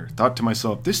down on her. Thought to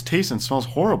myself, this tastes and smells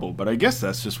horrible, but I guess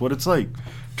that's just what it's like.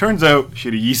 Turns out she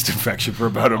had a yeast infection for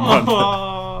about a month.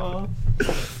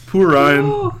 Poor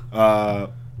Ryan.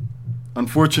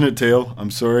 Unfortunate tale.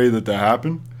 I'm sorry that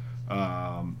happened.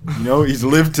 You know, he's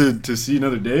lived to see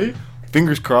another day.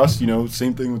 Fingers crossed, you know,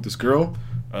 same thing with this girl.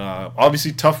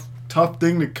 Obviously tough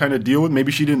thing to kind of deal with.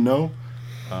 Maybe she didn't know.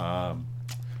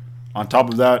 On top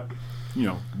of that, you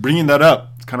know, bringing that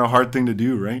up, it's kind of a hard thing to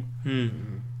do, right?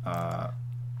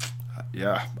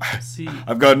 Yeah. See,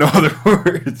 I've got no other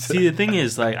words. See, the thing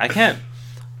is, like, I can't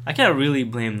really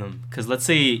blame them because let's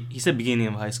say he said beginning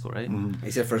of high school, right? Mm-hmm.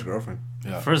 He said first girlfriend.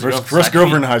 Yeah, first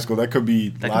girlfriend in high school. That could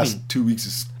be last 2 weeks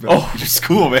of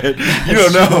school, man. You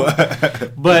don't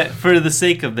know. But for the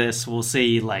sake of this, we'll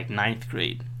say like 9th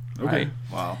grade. Okay. Right?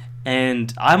 Wow.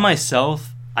 And I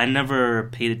myself, I never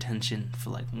paid attention for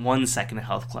like 1 second in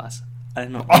health class. I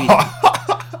didn't know anything.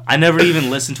 I never even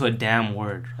listened to a damn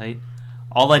word, right?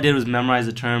 All I did was memorize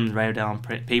the terms, write it down on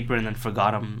paper, and then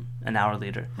forgot them an hour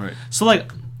later. Right. So,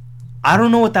 like, I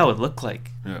don't know what that would look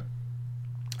like. Yeah.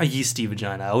 A yeasty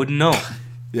vagina. I wouldn't know.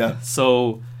 Yeah.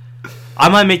 So, I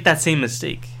might make that same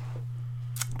mistake.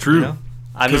 True.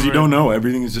 Because you don't know.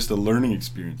 Everything is just a learning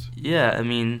experience. Yeah, I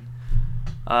mean,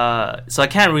 so I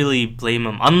can't really blame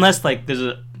him unless, like,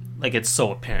 it's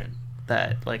so apparent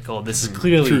that, like, oh, this is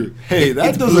clearly... True. Hey,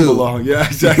 that doesn't belong. Yeah,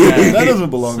 exactly. Yeah. That doesn't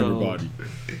belong in your body.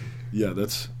 Yeah,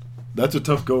 that's a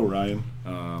tough go, Ryan.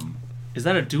 Is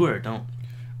that a do or a don't?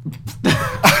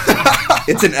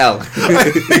 It's an L.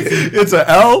 It's an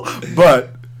L,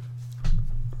 but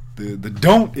the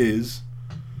don't is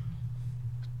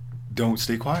don't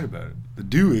stay quiet about it. The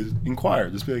do is inquire.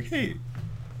 Just be like, hey,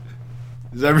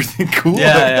 Is everything cool?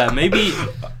 Yeah. Maybe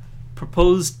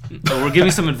propose. We're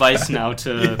giving some advice now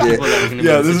to people that are going to be in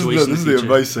the situation. This is the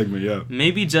advice segment. Yeah.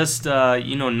 Maybe just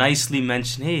nicely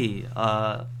mention, hey,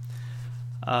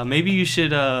 maybe you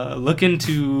should look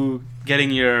into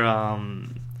getting your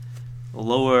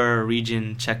lower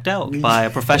region checked out by a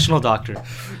professional doctor,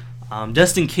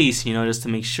 just in case, just to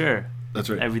make sure. That's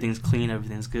right. Everything's clean,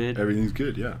 everything's good. Everything's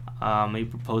good, yeah. Maybe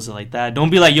propose it like that. Don't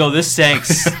be like, yo, this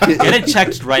stinks. Get it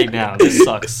checked right now. This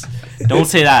sucks. Don't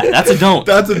say that. That's a don't.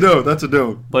 That's a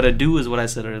don't. But a do is what I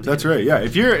said earlier. That's right, yeah.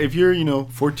 If you're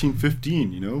 14,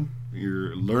 15,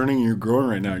 you're learning, you're growing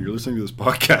right now, and you're listening to this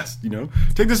podcast,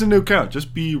 take this into account.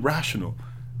 Just be rational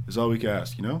is all we can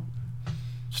ask,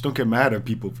 Just don't get mad at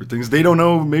people for things they don't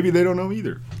know. Maybe they don't know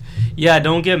either. Yeah,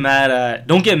 don't get mad at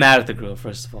the girl,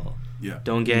 first of all. Yeah.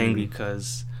 Don't get angry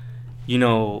because, you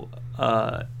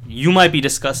might be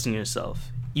disgusting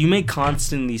yourself. You may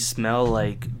constantly smell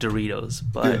like Doritos,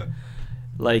 but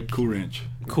like Cool Ranch.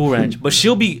 But she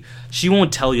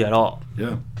won't tell you at all.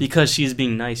 Yeah. Because she's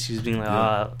being nice. She's being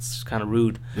like, it's kind of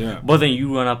rude. Yeah. But then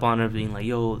you run up on her being like,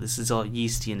 yo, this is all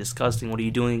yeasty and disgusting. What are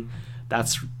you doing?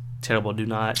 That's terrible.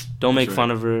 Don't make fun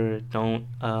of her. Don't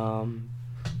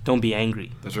be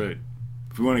angry. That's right.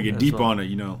 If we want to get deep on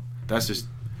it, that's just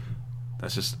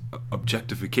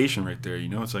objectification right there.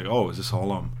 It's like, oh, is this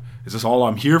all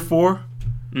I'm here for?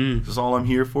 Is this all I'm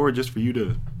here for? Just for you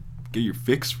to get your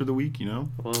fix for the week?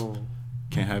 Whoa.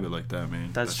 Can't have it like that,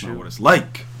 man. That's true. Not what it's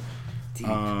like. Deep.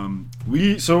 Of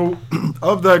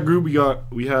that group,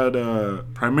 we had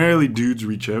primarily dudes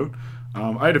reach out.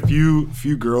 I had a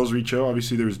few girls reach out.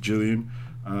 Obviously, there was Jillian.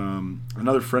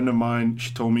 Another friend of mine,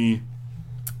 she told me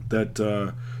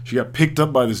that she got picked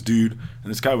up by this dude, and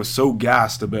this guy was so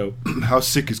gassed about how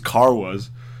sick his car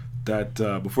was that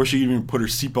before she even put her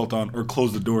seatbelt on or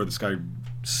closed the door, this guy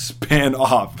span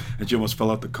off, and she almost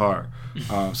fell out the car.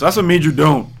 So that's a major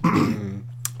don't.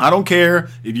 I don't care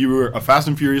if you were a Fast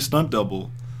and Furious stunt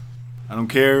double. I don't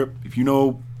care if you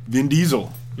know Vin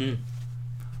Diesel. I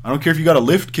don't care if you got a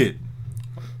lift kit.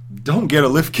 Don't get a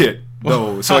lift kit,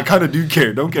 though. So I kind of do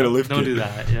care. Don't get a lift kit. Don't do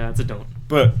that. Yeah, that's a don't.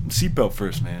 But seatbelt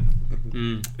first, man.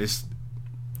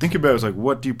 Think about it. It's like,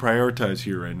 what do you prioritize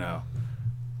here right now?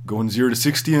 Going 0 to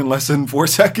 60 in less than 4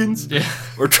 seconds? Yeah.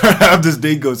 Or trying to have this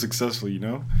day go successfully,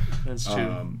 That's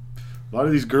true. A lot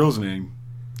of these girls, man.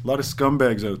 A lot of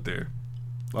scumbags out there.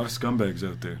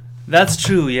 That's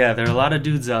true, yeah. There are a lot of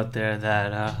dudes out there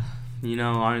that,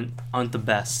 aren't the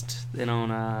best. They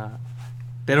don't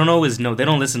always know. They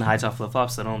don't listen to High Top Flip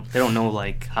Flops. They don't know,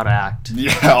 like, how to act.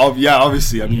 Yeah,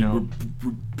 obviously. I mean,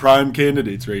 we're prime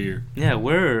candidates right here. Yeah,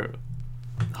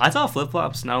 High Top Flip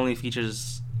Flops not only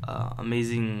features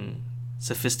amazing,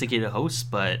 sophisticated hosts,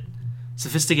 but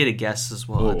sophisticated guests as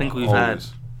well. I think we've had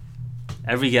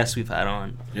every guest we've had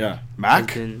on. Yeah.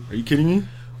 Mac? Are you kidding me?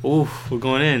 Oh, we're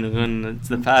going to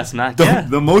the past, Mac.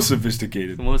 The most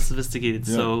sophisticated. The most sophisticated.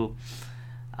 Yeah. So,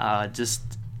 just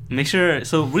make sure.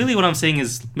 So, really, what I'm saying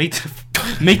is make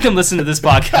them listen to this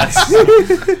podcast.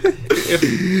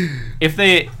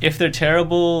 if they're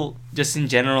terrible, just in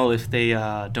general, if they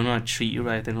don't know how to treat you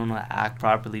right, they don't know how to act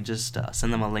properly, just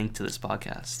send them a link to this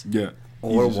podcast. Yeah.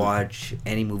 Or watch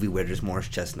any movie where there's Morris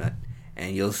Chestnut,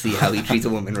 and you'll see how he treats a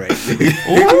woman right.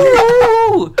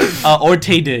 Ooh! Or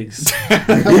Taye Diggs.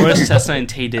 Morris Chestnut and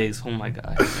Taye Diggs. Oh my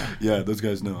god. Yeah, those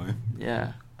guys know, eh?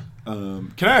 Yeah.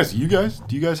 Can I ask you guys?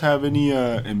 Do you guys have any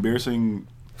embarrassing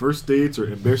first dates or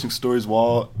embarrassing stories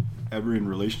while ever in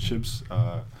relationships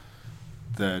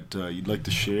that you'd like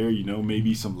to share?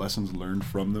 Maybe some lessons learned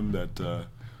from them that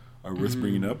are worth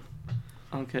bringing up.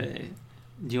 Okay.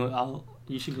 You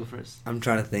should go first. I'm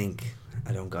trying to think.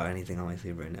 I don't got anything on my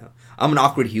sleeve right now. I'm an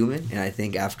awkward human, and I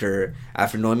think after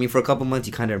knowing me for a couple months,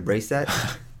 you kind of embrace that.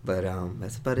 But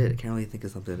that's about it. I can't really think of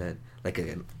something that like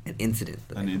an incident.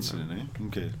 An incident, eh?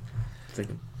 Okay.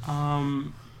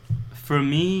 For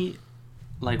me,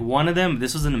 like one of them,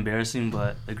 this wasn't embarrassing,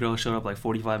 but the girl showed up like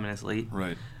 45 minutes late.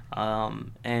 Right.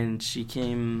 And she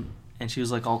came and she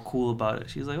was like all cool about it.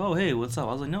 She was like, "Oh, hey, what's up?"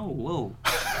 I was like, "No,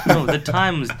 the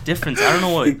time was different. I don't know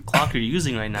what clock you're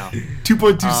using right now."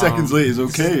 2.2 seconds late is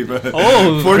okay, but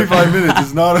 45 minutes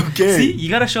is not okay. See, you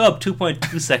gotta show up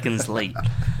 2.2 seconds late,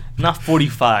 not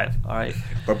 45. All right.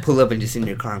 Or pull up and just in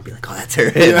your car and be like, "Oh, that's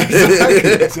her." Yeah,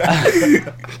 exactly.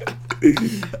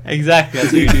 Exactly.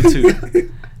 That's what you do too.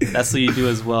 That's what you do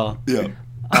as well. Yeah.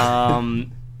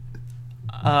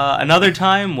 Another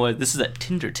time was this is a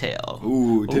Tinder Tale.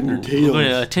 Ooh, Tinder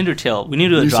Tales. Tinder Tale. We need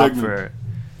to do a drop for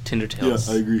Tinder Tales.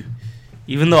 Yeah, I agree.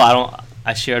 Even though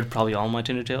I shared probably all my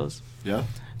Tinder Tales. Yeah.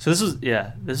 So this was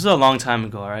a long time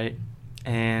ago, all right?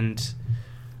 And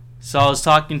so I was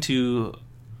talking to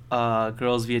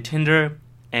girls via Tinder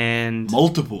and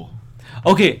multiple.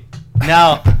 Okay,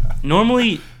 now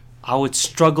normally I would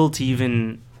struggle to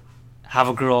even have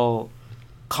a girl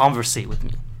conversate with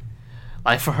me.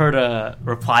 Like for her to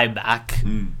reply back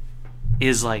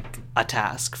is like a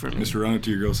task for me. Just run up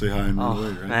to your girl, say hi, and run away,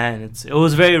 right? Man, it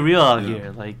was very real out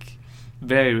here, like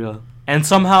very real. And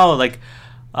somehow like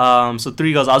so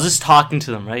 3 girls, I was just talking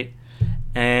to them, right?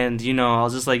 And I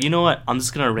was just like, you know what? I'm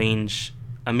just gonna arrange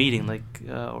a meeting, like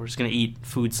we're just gonna eat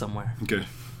food somewhere. Okay.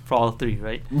 For all 3,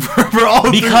 right? For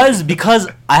all 3. Because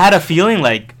I had a feeling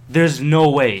like there's no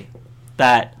way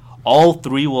that all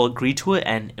 3 will agree to it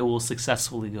and it will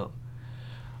successfully go.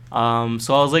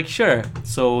 So I was like, sure.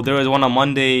 So there was one on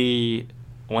Monday,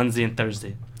 Wednesday, and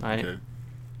Thursday, right? Okay.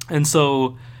 And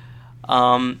so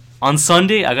on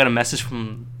Sunday, I got a message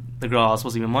from the girl I was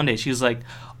supposed to meet on Monday. She was like,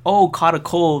 oh, caught a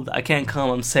cold. I can't come.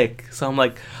 I'm sick. So I'm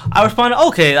like, I responded,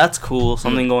 okay, that's cool.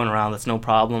 Something going around. That's no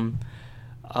problem.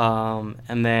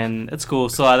 And then it's cool.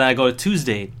 So then I go to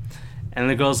Tuesday. And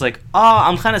the girl's like, oh,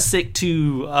 I'm kind of sick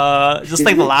too. Just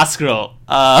like the last girl.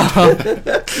 Something's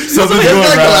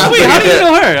going around. Wait, how do you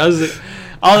know her? I was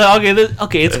like,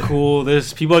 okay, it's cool.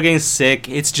 There's people are getting sick.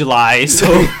 It's July, so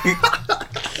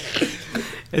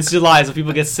it's July, so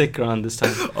people get sick around this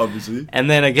time. Obviously. And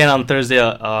then again on Thursday,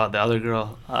 the other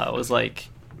girl was like,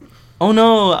 oh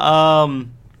no,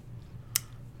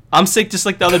 I'm sick just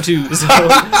like the other 2.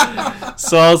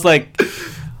 So I was like,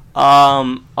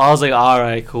 all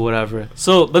right, cool, whatever.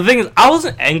 So the thing is, I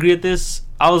wasn't angry at this.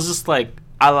 I was just like,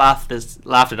 I laughed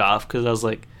it off because I was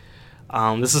like,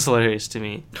 this is hilarious to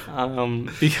me,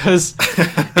 because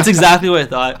it's exactly what I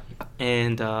thought,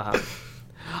 and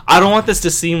I don't want this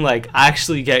to seem like I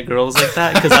actually get girls like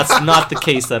that, because that's not the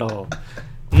case at all,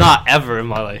 not ever in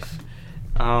my life.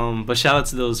 But shout out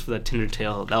to those for that Tinder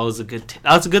tale. That was a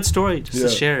good story just to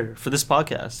share for this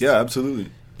podcast. Yeah,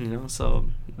 absolutely. So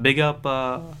big up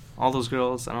all those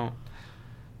girls. I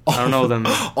don't know them.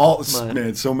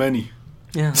 Man, so many.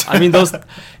 Yeah, I mean those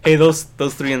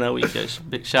 3 in that week.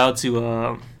 Big shout out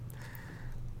to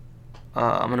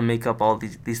I'm gonna make up all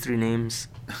these 3 names: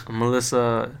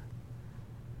 Melissa,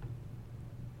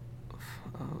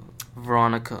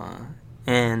 Veronica,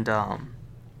 and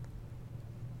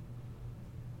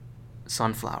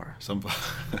Sunflower.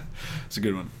 It's a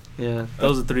good one. Yeah,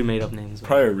 those are 3 made up names.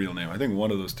 Probably a real name. I think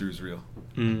one of those 3 is real.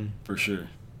 For sure.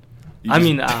 You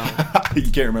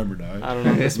can't remember now. I don't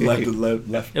know.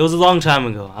 Left. It was a long time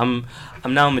ago. I'm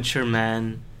now a mature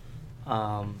man,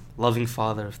 loving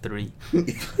father of 3.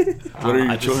 What are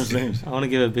your children's names? I want to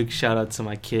give a big shout out to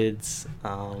my kids.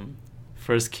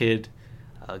 First kid,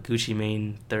 Gucci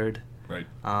Mane, 3rd. Right.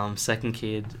 Second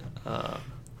kid,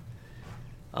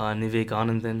 Nivek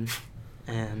Anandan,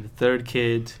 and the 3rd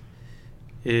kid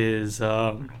is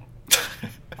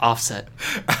Offset.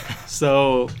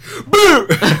 So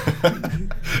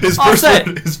his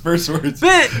first words. Do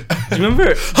you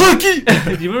remember Hunky?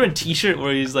 Do you remember a T-shirt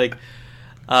where he's like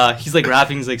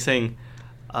rapping, he's like saying,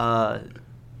 I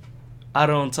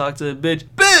don't talk to a bitch.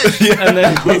 Yeah. And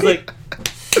then he's like,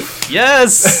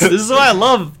 yes, this is why I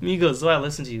love Migos. This is why I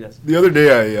listen to you guys. The other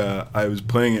day I was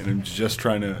playing it and I'm just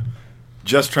trying to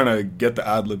get the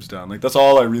ad-libs down. Like that's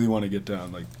all I really want to get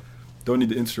down. Like don't need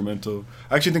the instrumental.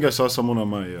 I actually think I saw someone on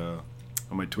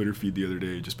my Twitter feed the other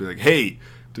day just be like, hey,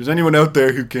 if there's anyone out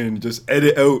there who can just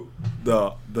edit out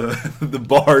the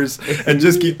bars and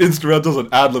just keep instrumentals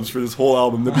and ad-libs for this whole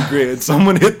album, that'd be great. And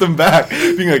someone hit them back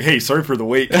being like, hey, sorry for the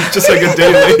wait. Just like a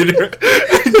day later,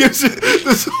 it gives you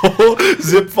this whole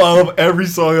zip file of every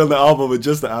song on the album with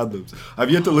just the ad-libs.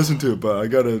 I've yet to listen to it, but I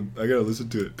gotta listen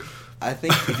to it. I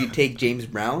think if you take James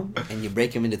Brown and you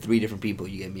break him into 3 different people,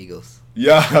 you get Migos.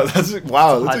 Yeah, that's a good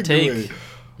way.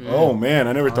 Mm. Oh man,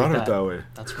 I never thought of it that way.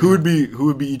 Who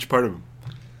would be each part of him?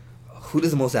 Who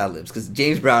does the most ad-libs? Because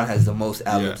James Brown has the most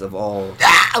ad-libs of all.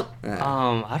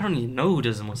 I don't even know who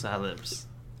does the most ad-libs.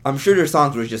 I'm sure there's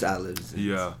songs where it's just ad-libs.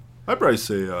 Yeah, I'd probably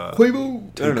say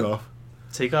Takeoff.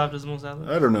 Takeoff does the most ad-libs?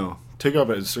 I don't know. Takeoff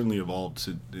has certainly evolved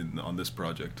on this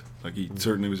project. Like he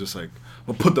certainly was just like,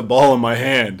 "I'll put the ball in my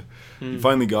hand." He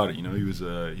finally got it. He was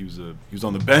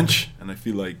on the bench, and I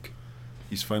feel like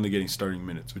he's finally getting starting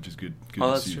minutes, which is good.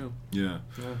 Oh, that's true. Yeah.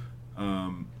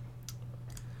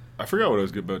 I forgot what I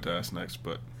was about to ask next,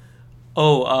 but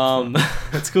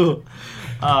that's cool.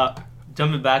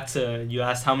 Jumping back to, you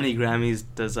asked how many Grammys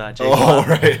does Jay have? Oh,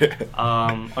 right.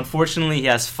 Unfortunately, he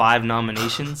has 5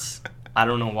 nominations. I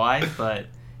don't know why, but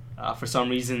for some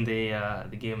reason they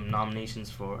gave him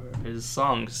nominations for his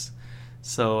songs.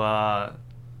 So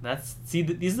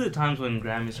these are the times when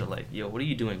Grammys are like, yo, what are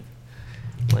you doing?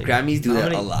 Like, Grammys do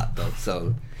that a lot though.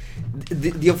 So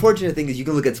the unfortunate thing is you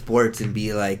can look at sports and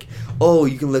be like, oh,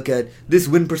 you can look at this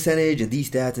win percentage and these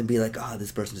stats and be like, oh,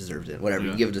 this person deserves it. Whatever,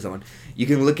 you give it to someone. You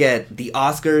can look at the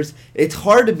Oscars. It's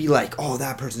hard to be like, oh,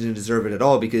 that person didn't deserve it at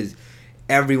all because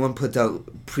everyone puts out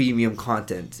premium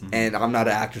content. Mm-hmm. And I'm not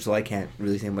an actor, so I can't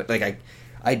really say much. Like,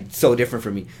 it's so different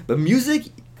for me. But music,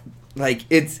 like,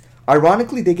 it's...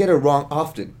 Ironically, they get it wrong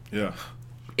often. Yeah.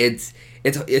 It's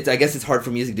I guess it's hard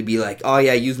for music to be like, oh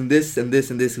yeah, using this and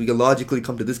this and this, we can logically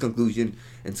come to this conclusion,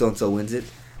 and so wins it.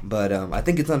 But I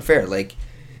think it's unfair. Like,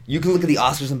 you can look at the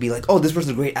Oscars and be like, oh, this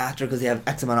person's a great actor because they have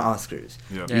X amount of Oscars.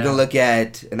 Yeah. You can look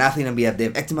at an athlete and they have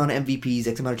X amount of MVPs,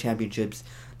 X amount of championships.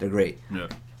 They're great. Yeah.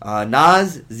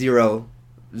 Nas, zero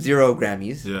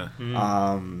Grammys. Yeah.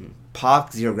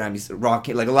 Pac, 0 Grammys. Rock,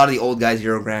 like a lot of the old guys,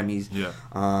 0 Grammys. Yeah.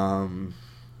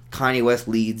 Kanye West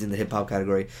leads in the hip hop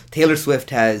category. Taylor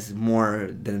Swift has more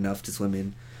than enough to swim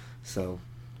in. So,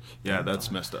 yeah, that's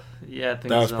messed up. Yeah, that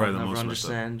was probably the most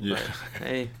understand. Messed up. Yeah.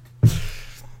 Hey,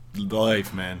 the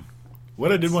life, man.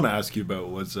 What I did want to ask you about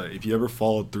was if you ever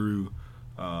followed through,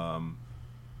 to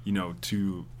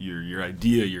your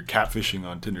idea, you're catfishing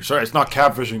on Tinder. Sorry, it's not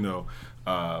catfishing though.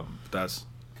 That's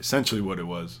essentially what it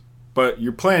was. But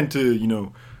your plan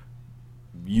to,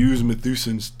 use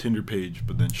Methusen's Tinder page,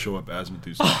 but then show up as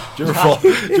Methusen. Did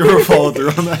you ever follow through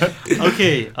on that?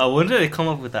 Okay, when did I come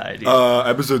up with that idea?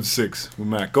 Episode 6 with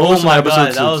Matt. Oh my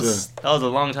god, that was a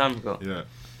long time ago. Yeah.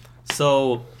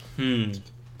 So,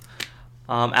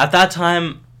 at that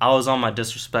time, I was on my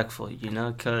disrespectful,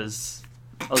 because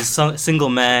I was a single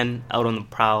man out on the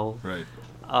prowl. Right.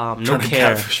 No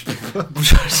care. Just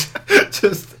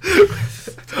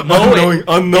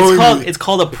unknowingly. It's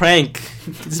called a prank.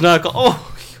 It's not called.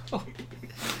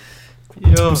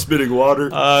 Yo. I'm spitting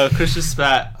water. Christian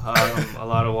spat a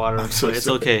lot of water, so it's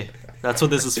okay. That's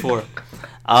what this is for.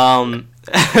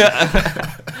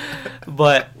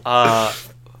 But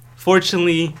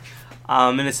fortunately,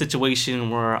 I'm in a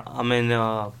situation where I'm in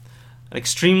an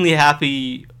extremely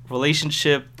happy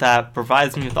relationship that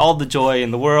provides me with all the joy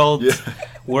in the world,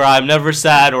 where I'm never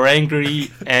sad or angry,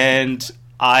 and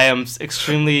I am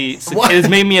extremely... It has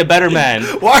made me a better man.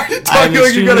 Why are you talking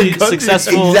like you're going to cut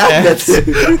successful?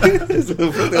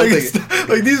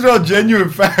 Like, these are all genuine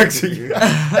facts.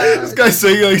 This guy's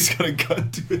saying like he's going to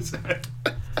cut to his head.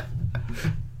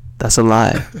 That's a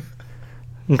lie.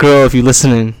 Girl, if you're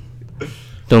listening,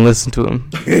 don't listen to him.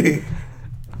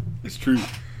 It's true.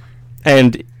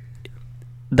 And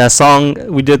that song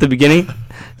we did at the beginning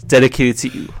is dedicated to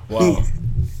you. Wow.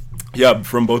 Yeah,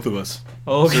 from both of us.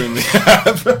 Okay.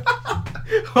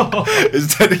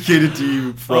 It's dedicated to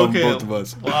you from both of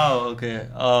us. Wow, okay.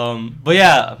 But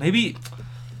yeah, maybe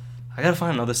I gotta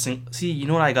find another thing. See, you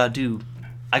know what I gotta do?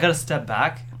 I gotta step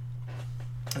back,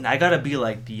 and I gotta be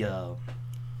like the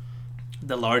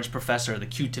large professor, the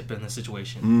Q-tip in the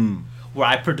situation, where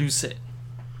I produce it.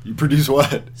 You produce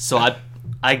what? So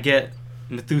I get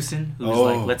Methusen, who's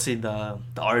like, let's say the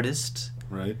artist,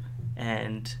 right,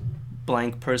 and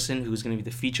blank person who's gonna be the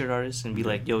featured artist, and be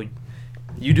like, yo,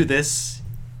 you do this,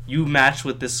 you match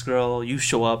with this girl, you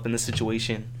show up in this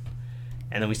situation,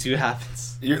 and then we see what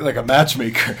happens. You're like a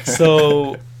matchmaker.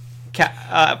 So,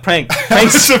 prank.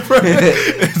 It's a prank.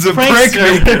 It's a prank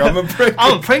maker. I'm a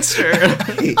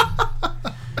prankster.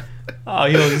 Oh,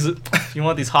 yo, if you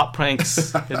want these hot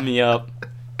pranks, hit me up.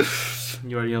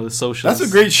 You already know the socials. That's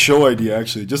a great show idea,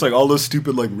 actually. Just like all those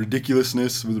stupid, like,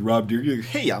 ridiculousness with Rob Deere. You're like,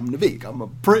 hey, I'm Navik. I'm a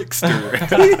prankster.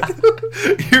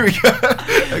 Here we go.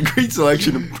 A great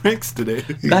selection of pranks today.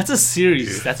 That's a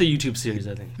series. That's a YouTube series,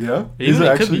 I think. Yeah?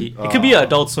 It could be. It could be an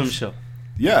Adult Swim show.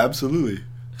 Yeah, absolutely.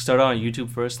 Start on YouTube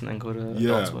first and then go to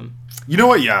Adult Swim. You know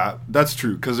what? Yeah, that's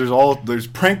true. Because there's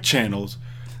prank channels,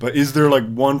 but is there,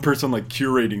 like, one person, like,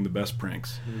 curating the best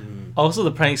pranks? Also,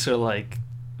 the pranks are, like...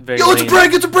 Yo, it's a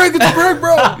prank,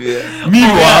 bro. Yeah.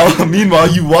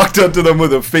 Meanwhile, you walked up to them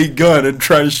with a fake gun and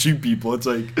try to shoot people. It's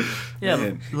like, yeah,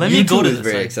 man. Let me go to this.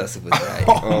 Very excessive with that.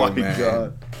 oh my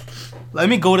god. Let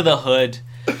me go to the hood.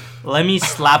 Let me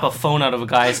slap a phone out of a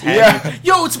guy's hand. Yeah.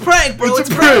 Yo, it's a prank, bro.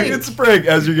 It's a prank. It's a prank.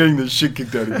 As you're getting the shit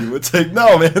kicked out of you, it's like,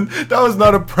 no, man, that was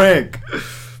not a prank.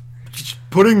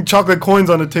 Putting chocolate coins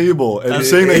on a table and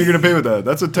saying that you're going to pay with that.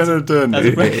 That's a 10 out of 10. That's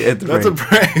a prank. That's a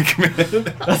prank, man.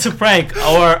 That's a prank.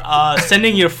 Or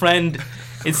sending your friend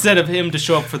instead of him to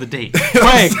show up for the date.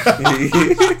 Prank.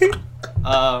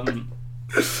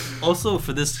 Also,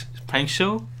 for this prank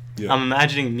show, I'm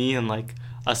imagining me in like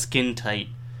a skin-tight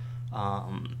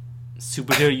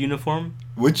superhero uniform.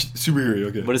 Which superhero?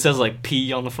 Okay. But it says like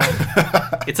P on the front.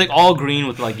 It's like all green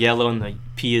with like yellow, and the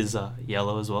P is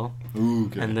yellow as well. Ooh,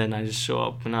 okay. And then I just show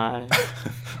up and I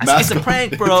say, it's a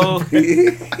prank, bro.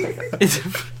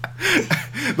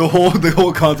 the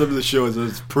whole concept of the show is a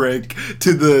prank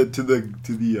to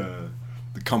the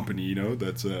company,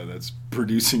 that's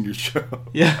producing your show.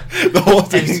 Yeah. The whole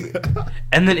thing.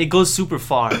 And then it goes super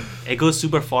far. It goes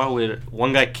super far where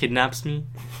one guy kidnaps me.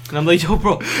 And I'm like, yo,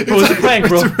 bro, it's a prank,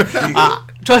 bro.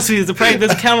 Trust me, it's a prank.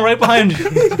 There's a camera right behind you.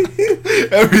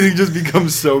 Everything just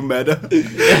becomes so meta.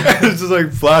 It's just like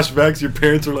flashbacks. Your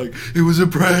parents are like, it was a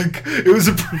prank. It was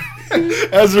a prank.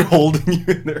 As they're holding you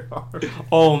in their arms.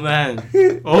 Oh, man.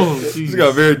 Oh, This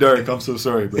got very dark. I'm so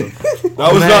sorry, bro.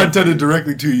 That was not intended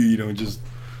directly to you, just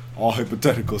all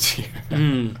hypotheticals here.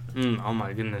 Oh,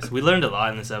 my goodness. We learned a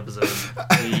lot in this episode.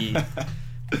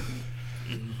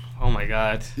 Oh, my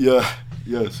God. Yeah,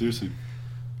 seriously.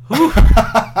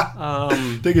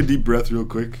 Take a deep breath real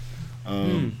quick.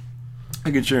 I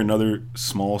can share another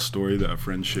small story that a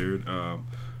friend shared.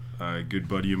 A good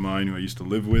buddy of mine who I used to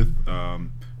live with. I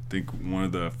think one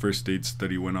of the first dates that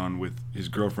he went on with his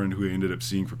girlfriend, who he ended up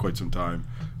seeing for quite some time.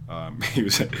 He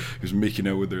was making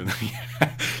out with her, and then he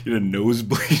had a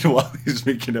nosebleed while he was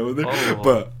making out with her. Oh.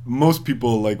 But most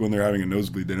people, like, when they're having a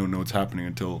nosebleed, they don't know what's happening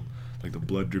until like the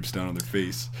blood drips down on their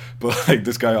face. But like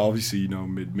this guy, obviously,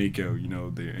 mid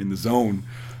makeout, they're in the zone.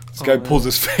 This guy pulls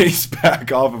his face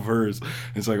back off of hers.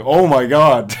 It's like, oh my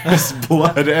God, there's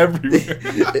blood everywhere.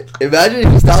 Imagine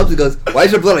if he stops and goes, why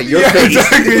is there blood on your face?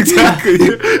 Exactly.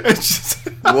 It's just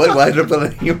why is there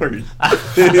blood on yours?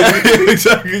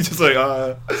 Exactly. Just like,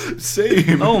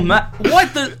 same. Oh, Matt,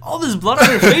 all this blood on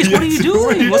your face? What are you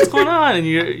doing? What's going on? And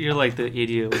you're like the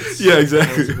idiot. Yeah,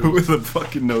 exactly. With a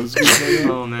fucking nose.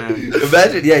 Oh, man.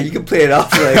 Imagine, you can play it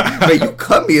off like, man, you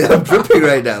cut me. I'm dripping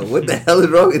right now. What the hell is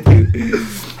wrong with you?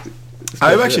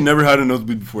 I've actually never had a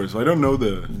nosebleed before, so I don't know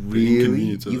the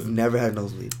inconvenience of it. You've never had a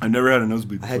nosebleed? I've never had a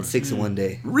nosebleed before. I had 6 in one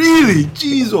day. Really?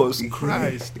 Jesus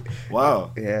Christ.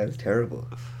 Wow. Yeah, it's terrible.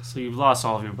 So you've lost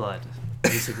all of your blood,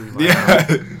 basically. Yeah.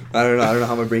 I don't know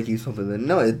how my brain keeps something.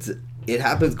 No, it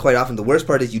happens quite often. The worst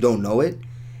part is you don't know it,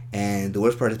 and the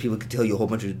worst part is people can tell you a whole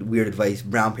bunch of weird advice.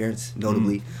 Brown parents,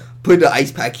 notably. Put the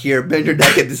ice pack here, bend your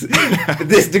neck at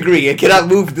this degree. It cannot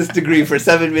move this degree for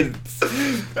 7 minutes.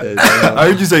 I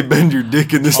heard you say bend your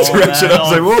dick in this direction. Man, I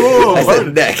was like, whoa. I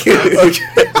said neck.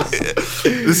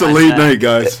 This is a late night,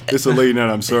 guys. This is a late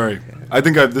night. I'm sorry. I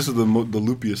think this is the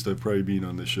loopiest I've probably been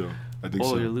on this show. I think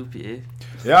so. Oh, you're loopy, eh?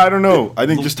 Yeah, I don't know. I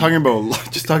think just talking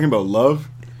about love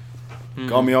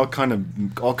got me all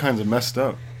kinds of messed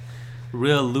up.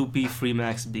 Real loopy free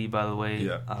Max B, by the way.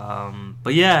 Yeah.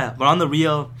 But on the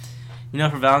real,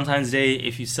 for Valentine's Day,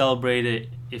 if you celebrate it,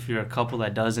 if you're a couple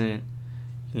that doesn't,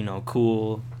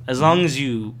 cool. As long as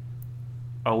you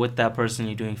are with that person,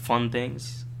 you're doing fun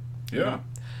things. Yeah.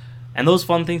 And those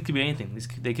fun things could be anything.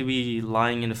 They could be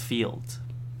lying in a field.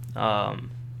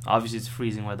 Obviously, it's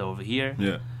freezing weather over here.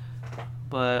 Yeah.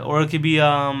 Or it could be,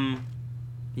 going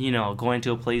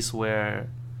to a place where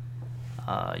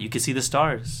you can see the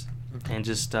stars. And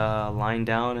just lying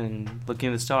down and looking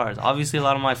at the stars. Obviously, a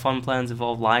lot of my fun plans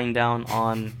involve lying down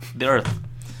on the earth.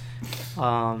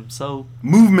 So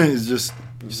movement is just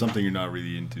something you're not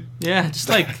really into. Yeah, just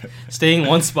like staying in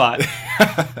one spot.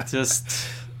 Just,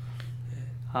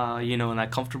 in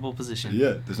that comfortable position.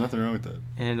 Yeah, there's nothing wrong with that.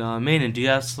 And, Maynard, do you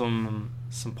have some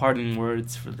parting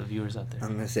words for the viewers out there?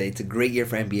 I'm going to say it's a great year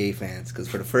for NBA fans because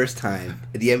for the first time,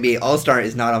 the NBA All-Star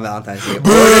is not on Valentine's Day. Or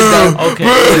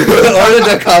the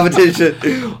dunk competition.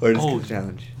 Or the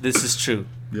challenge. This is true.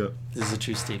 Yeah. This is a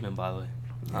true statement, by the way.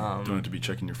 You don't have to be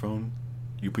checking your phone.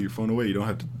 You put your phone away. You don't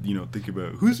have to, think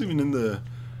about who's even in the...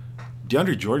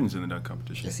 DeAndre Jordan's in the dunk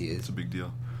competition. Yes, he is. It's a big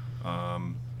deal.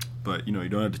 But, you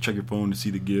don't have to check your phone to see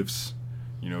the gifts,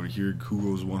 to hear who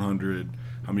goes 100,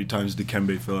 how many times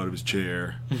Dikembe fell out of his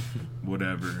chair,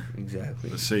 whatever.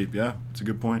 Exactly. Let's say, yeah, it's a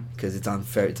good point. Because it's on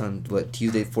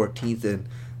Tuesday 14th, and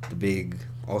the big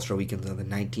All-Star weekend's on the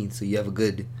 19th, so you have you're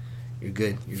good. You're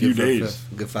few good days.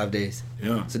 Good 5 days.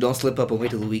 Yeah. So don't slip up and wait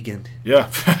till the weekend. Yeah.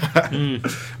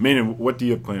 Maynard, what do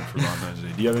you have planned for Valentine's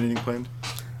Day? Do you have anything planned?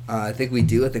 I think we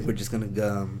do. I think we're just going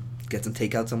to get some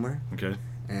takeout somewhere. Okay.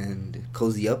 And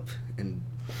cozy up and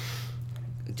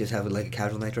just have a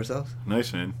casual night to ourselves.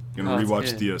 Nice, man. You gonna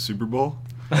rewatch the Super Bowl?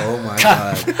 Oh my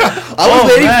God!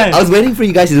 I was waiting for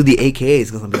you guys to do the AKAs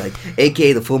because I'm like,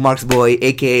 AKA the Full Marks boy,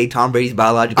 AKA Tom Brady's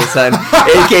biological son,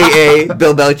 AKA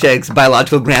Bill Belichick's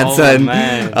biological grandson.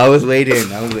 Man. I was waiting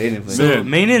for it. So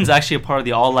Maynard's actually a part of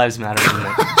the All Lives Matter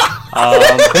movement.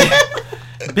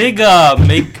 Big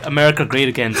Make America Great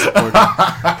Again supporter.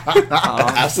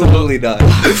 Absolutely not.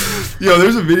 Yo,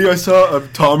 there's a video I saw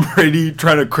of Tom Brady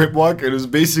trying to crip walk, and it was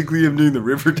basically him doing the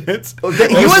river dance.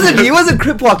 He wasn't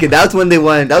crip walking. That's when they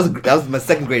won. That was my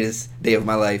second greatest day of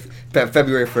my life.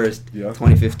 February 1st,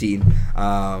 2015.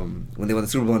 When they won the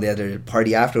Super Bowl and they had their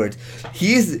party afterwards.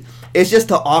 It's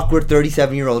just an awkward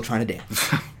 37-year-old trying to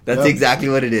dance. That's exactly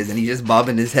what it is, and he's just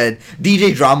bobbing his head.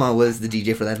 DJ Drama was the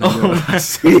DJ for that night.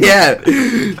 Yeah,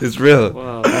 it's real.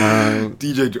 Wow.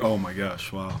 DJ, oh my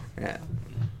gosh, wow. Yeah.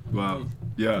 Wow.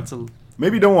 Yeah.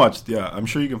 Maybe don't watch. Yeah, I'm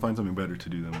sure you can find something better to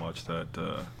do than watch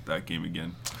that game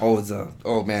again. Oh,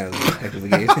 man, it was a heck of a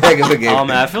game. Heck of a game. Oh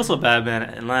man, I feel so bad, man.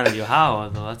 Atlanta, how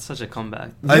though? That's such a comeback.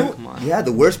 Come on. Yeah,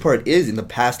 the worst part is in the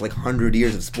past 100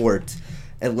 years of sports,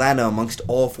 Atlanta amongst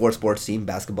all four sports teams,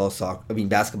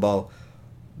 basketball,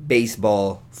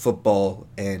 baseball, football,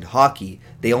 and hockey,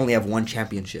 they only have one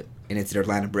championship, and it's the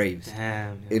Atlanta Braves.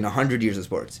 Damn. In 100 years of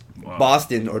sports. Wow.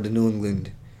 Boston, or the New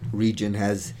England region,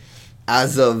 has,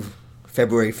 as of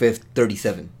February 5th,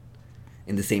 37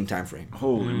 in the same time frame.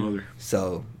 Holy mother.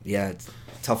 So, yeah, it's a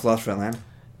tough loss for Atlanta.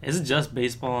 Is it just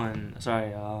baseball and,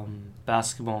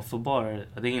 basketball and football, or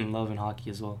are they getting love in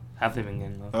hockey as well? Have they been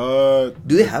getting love?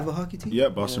 Do they have a hockey team? Yeah,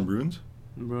 Boston Bruins.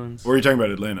 Bruins. Or are you talking about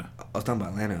Atlanta? I was talking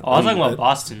about Atlanta. Oh, I was talking about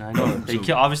Boston. I know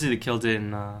obviously they killed it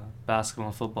in basketball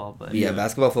and football, but yeah,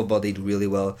 basketball, football, they do really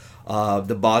well.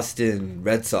 The Boston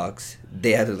Red Sox,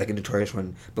 they had a notorious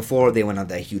run before they went on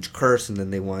that huge curse, and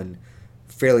then they won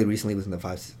fairly recently within the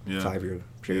 5-year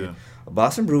period. Yeah.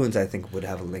 Boston Bruins, I think, would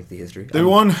have a lengthy history. They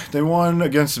won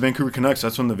against the Vancouver Canucks.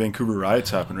 That's when the Vancouver riots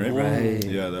happened, right? Right.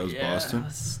 Yeah, that was Boston.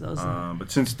 That was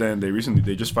but since then,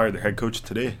 they just fired their head coach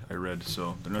today, I read.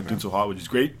 So they're not doing so hot, which is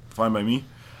great. Fine by me.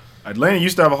 Atlanta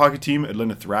used to have a hockey team,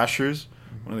 Atlanta Thrashers.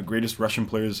 One of the greatest Russian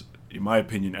players, in my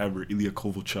opinion, ever, Ilya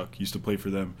Kovalchuk, used to play for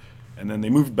them. And then they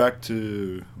moved back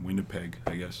to Winnipeg,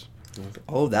 I guess.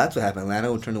 Oh, that's what happened.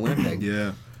 Atlanta would turn to Winnipeg.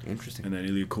 Yeah. Interesting. And then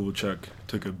Ilya Kovalchuk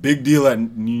took a big deal at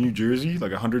New Jersey,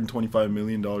 like a $125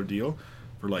 million deal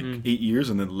for 8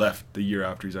 years, and then left the year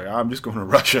after. He's like, I'm just going to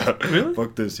Russia. Really?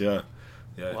 Fuck this, yeah.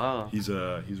 Wow. He's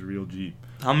a real G.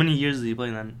 How many years did he play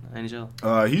in that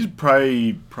NHL? He's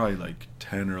probably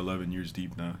 10 or 11 years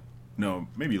deep now. No,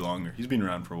 maybe longer. He's been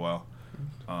around for a while.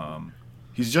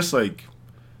 He's just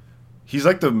he's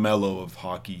like the Melo of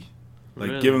hockey.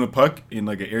 Really? Give him the puck in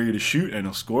an area to shoot and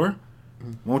he'll score.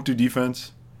 Won't do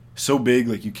defense. So big,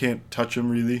 you can't touch him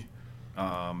really.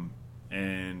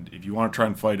 And if you want to try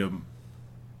and fight him,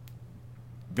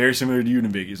 very similar to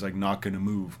Univig, he's not going to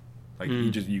move.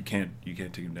 You can't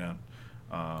take him down.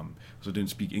 So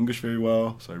didn't speak English very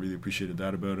well, so I really appreciated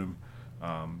that about him.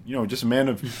 Just a man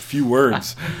of few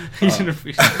words. He's a man of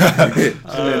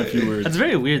few words. It's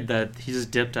very weird that he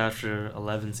just dipped after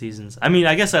 11 seasons. I mean,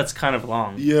 I guess that's kind of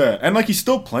long. Yeah, and he's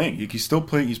still playing.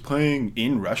 He's playing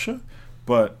in Russia,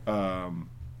 but why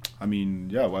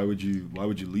would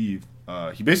you leave?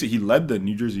 He led the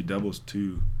New Jersey Devils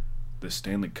to the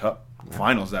Stanley Cup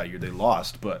Finals that year. They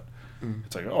lost, but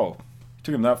it's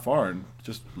took him that far and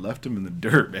just left him in the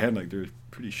dirt, man. They're a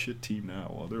pretty shit team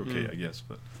now. Well, they're okay, I guess,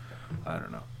 but I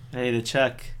don't know. Hey, the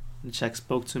Czech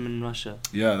spoke to him in Russia.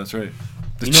 Yeah, that's right.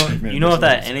 You know if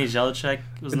that NHL Czech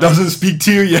was doesn't speak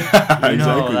to you, yeah. You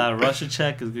know exactly. that Russia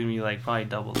Czech is gonna be probably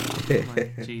double.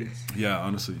 Jeez. Yeah,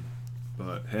 honestly,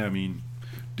 but hey, I mean,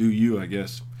 do you? I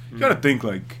guess you gotta think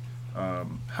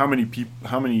how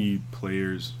many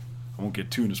players. I won't get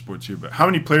too into sports here, but how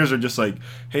many players are just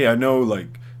hey, I know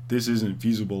this isn't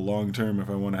feasible long term if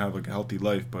I want to have a healthy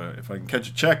life, but if I can catch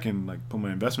a check and put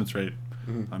my investments right,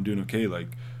 I'm doing okay.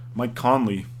 Mike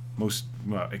Conley, most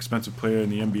expensive player in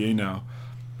the NBA now,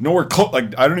 nowhere close.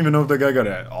 I don't even know if that guy got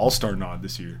an All-Star nod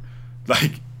this year.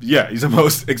 Yeah, he's the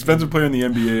most expensive player in the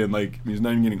NBA, and he's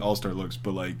not even getting All-Star looks.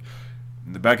 But in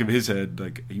the back of his head,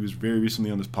 he was very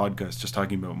recently on this podcast just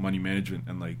talking about money management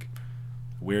and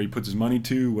where he puts his money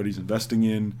to, what he's investing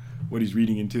in, what he's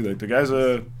reading into. The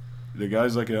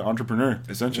guy's an entrepreneur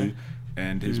essentially,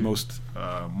 and his most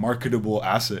marketable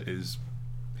asset is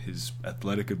his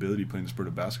athletic ability playing the sport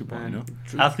of basketball.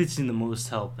 Athletes need the most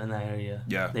help in that area.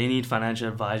 Yeah, they need financial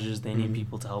advisors. They need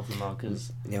people to help them out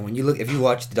because if you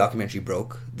watch the documentary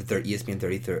Broke, the ESPN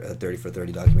 30 for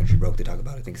 30 documentary Broke, they talk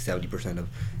about I think 70% of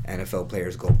NFL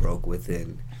players go broke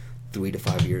within 3 to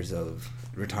 5 years of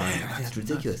retirement. That's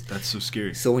ridiculous. That's so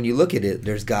scary. So when you look at it,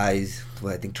 there's guys.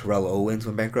 I think Terrell Owens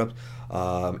went bankrupt.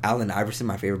 Allen Iverson,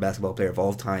 my favorite basketball player of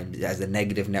all time, has a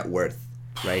negative net worth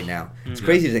right now. It's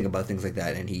crazy to think about things like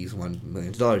that, and he's won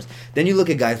millions of dollars. Then you look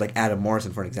at guys like Adam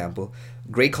Morrison, for example.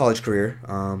 Great college career.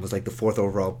 Was the 4th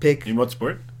overall pick. In what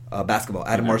sport? Basketball.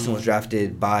 Adam Morrison was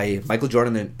drafted by Michael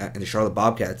Jordan and the Charlotte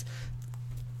Bobcats.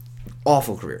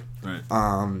 awful career. Right.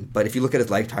 But if you look at his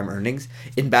lifetime earnings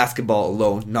in basketball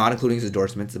alone, not including his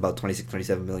endorsements, about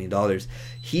 $27 million.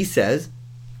 He says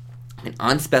an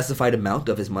unspecified amount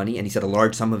of his money, and he said a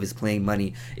large sum of his playing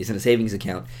money is in a savings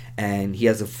account, and he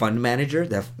has a fund manager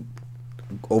that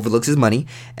overlooks his money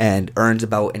and earns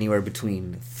about anywhere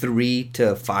between 3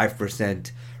 to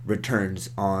 5% returns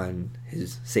on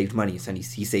his saved money. And he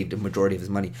saved a majority of his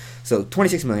money. So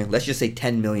 $26 million, let's just say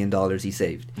 $10 million he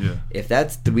saved. Yeah. If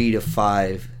that's 3 to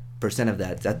 5% of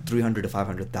that, that's $300,000 to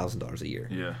 $500,000 a year.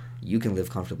 Yeah. You can live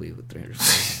comfortably with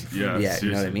 $300,000. Yeah, yeah, seriously.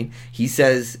 you know what I mean? He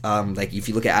says, like, if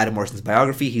you look at Adam Morrison's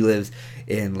biography, he lives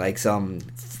in, like, some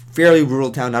fairly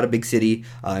rural town, not a big city,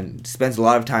 spends a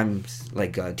lot of time,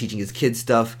 like, teaching his kids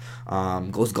stuff,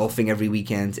 goes golfing every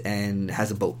weekend, and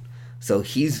has a boat. So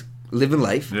he's living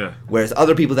life, Yeah. whereas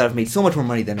other people that have made so much more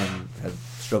money than him have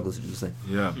struggled to do the same.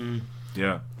 Yeah.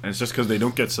 Yeah. And it's just because they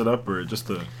don't get set up or just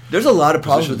the... There's a lot of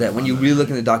problems with position that. When you really look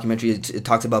in the documentary, it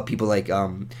talks about people like,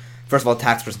 first of all,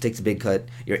 tax person takes a big cut.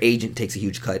 Your agent takes a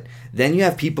huge cut. Then you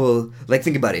have people, like,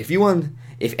 think about it.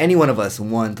 If any one of us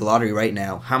won the lottery right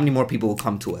now, how many more people will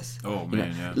come to us? Oh, You know?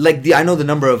 man, yeah. Like, I know the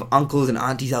number of uncles and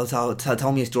aunties out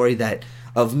tell me a story that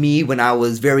of me when I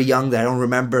was very young that I don't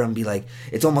remember, and be like,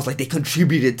 it's almost like they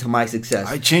contributed to my success.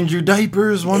 I changed your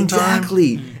diapers one time.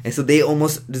 Exactly. And so they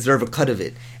almost deserve a cut of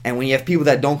it. And when you have people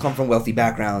that don't come from wealthy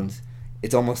backgrounds,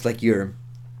 it's almost like you're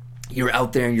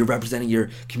out there and you're representing your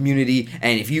community,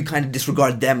 and if you kind of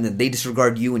disregard them, then they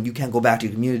disregard you, and you can't go back to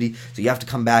your community. So you have to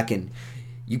come back, and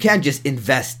you can't just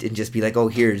invest and just be like, oh,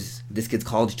 here's this kid's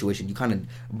college tuition. You kind of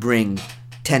bring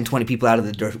 10, 20 people out of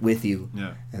the dirt with you,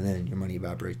 Yeah. and then your money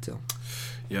evaporates. So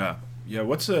Yeah. Yeah,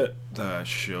 what's that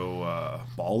show,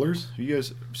 Ballers? Have you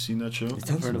guys seen that show? It I've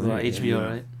sounds heard of familiar, HBO, yeah.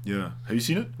 right? Yeah. Have you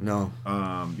seen it? no.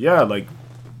 Yeah, like,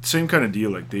 same kind of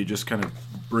deal. Like, they just kind of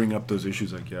bring up those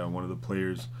issues. Like, yeah, one of the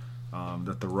players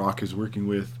that The Rock is working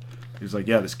with is like,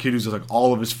 yeah, this kid who's just like,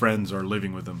 all of his friends are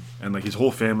living with him. And, like, his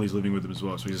whole family's living with him as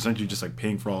well. So he's essentially just, like,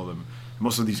 paying for all of them.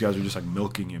 Most of these guys are just, like,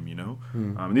 milking him, you know?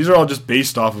 And these are all just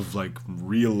based off of, like,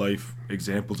 real-life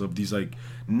examples of these, like,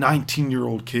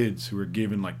 19-year-old kids who are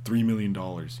given, like, $3 million,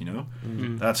 you know?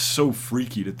 That's so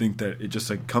freaky to think that it just,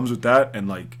 like, comes with that. And,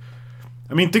 like,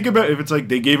 I mean, think about if it's like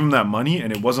they gave him that money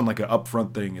and it wasn't like an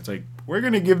upfront thing. It's like, we're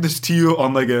going to give this to you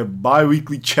on like a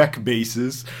bi-weekly check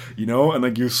basis, you know? And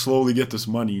like you slowly get this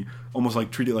money, almost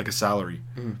like treat it like a salary.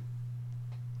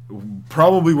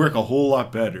 Probably work a whole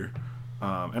lot better.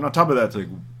 And on top of that, it's like,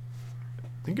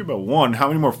 think about how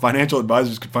many more financial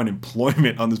advisors could find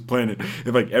employment on this planet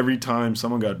if like every time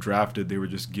someone got drafted, they were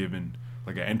just given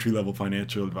like an entry-level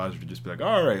financial advisor to just be like,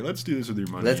 all right, let's do this with your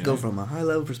money. Let's go from a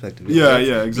high-level perspective. Yeah,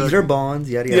 exactly. These are bonds,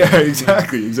 yada, yada. Yeah,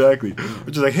 exactly.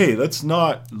 Which is like, hey, let's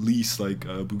not lease like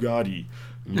a Bugatti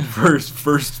your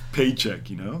first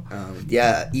paycheck, you know?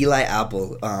 Eli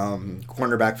Apple,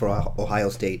 cornerback for Ohio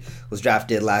State, was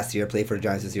drafted last year, played for the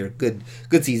Giants this year. Good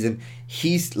season.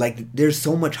 He's like, there's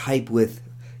so much hype with,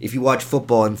 if you watch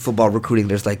football and football recruiting,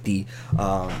 there's like the,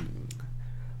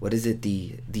 what is it?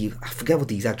 The I forget what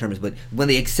the exact term is, but when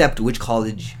they accept which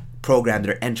college program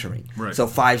they're entering. Right. So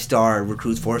 5-star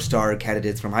recruits, 4-star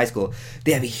candidates from high school,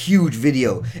 they have a huge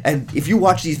video. And if you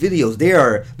watch these videos,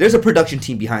 there's a production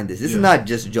team behind this. This is not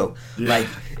just a joke. Yeah. Like,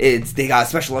 they got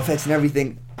special effects and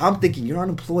everything. I'm thinking, you're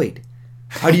unemployed.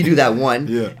 How do you do that, one?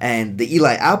 Yeah. And the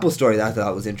Eli Apple story that I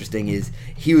thought was interesting is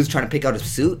he was trying to pick out a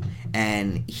suit,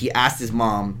 and he asked his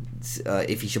mom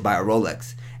if he should buy a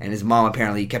Rolex. And his mom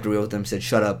apparently kept it real with him, said,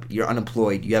 shut up, you're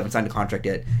unemployed, you haven't signed a contract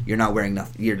yet, you're not wearing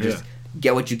nothing, you're just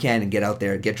get what you can and get out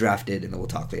there, get drafted, and then we'll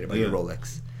talk later about your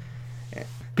Rolex. Yeah.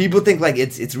 People think like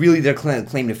it's really their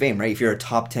claim to fame, right? If you're a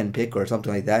top 10 pick or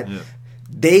something like that,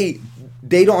 they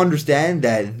don't understand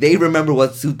that they remember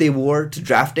what suit they wore to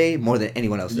draft day more than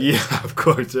anyone else does. Yeah, of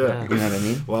course, yeah. You know what I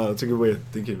mean? Wow, that's a good way of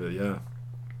thinking of it, yeah.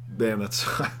 Damn, that's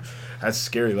a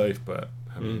scary life, but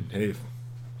I mean, hey,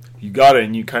 you got it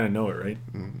and you kind of know it, right?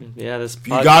 Yeah, this. If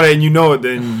you got it and you know it,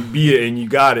 then you be it and you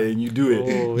got it and you do it.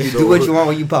 Oh, You do what you want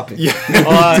when you pop it. Yeah,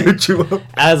 do what you want.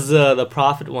 As the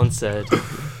prophet once said.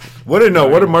 What did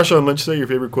Marshawn Lynch say? Your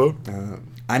favorite quote?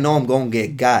 I know I'm gonna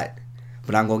get got,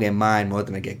 but I'm gonna get mine more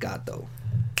than I get got though.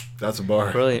 That's a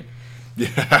bar. Brilliant.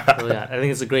 Yeah. Brilliant. I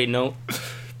think it's a great note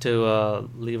to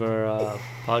leave our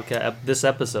podcast this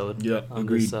episode. Yeah, on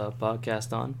agreed. this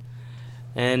podcast on.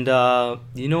 And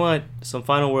you know what? Some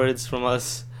final words from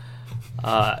us.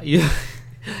 This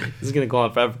is gonna go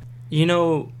on forever. You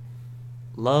know,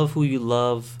 love who you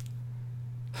love,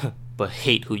 but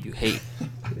hate who you hate.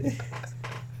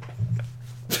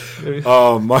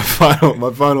 My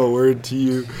final word to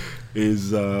you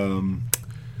is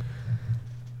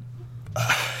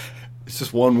it's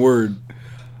just one word,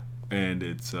 and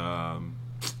it's yeah.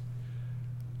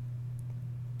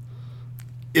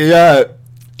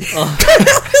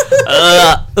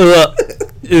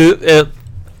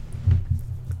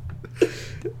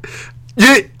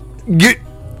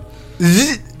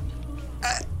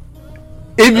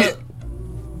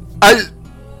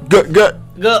 Go.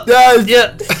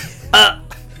 Yeah.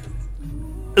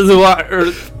 The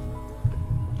water.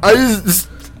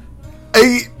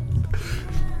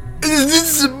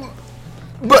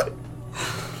 But.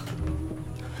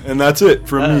 And that's it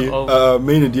from me.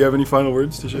 Maynard, do you have any final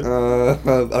words to share? I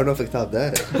don't know if I can top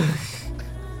that.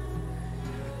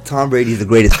 Tom Brady's the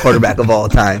greatest quarterback of all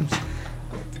time.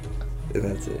 And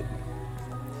that's it.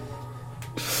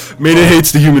 Maynard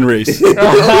hates the human race.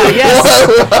 Yes.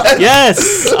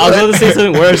 Yes. I was going to say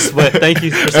something worse, but thank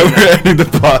you for saying that. Ending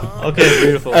the pod. Okay,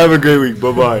 beautiful. Have a great week.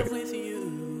 Bye-bye.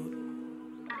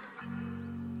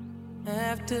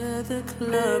 After the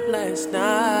club last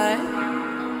night,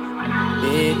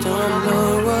 they don't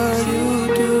know what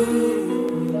you do.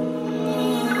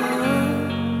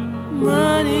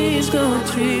 Money's gonna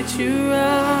treat you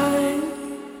right.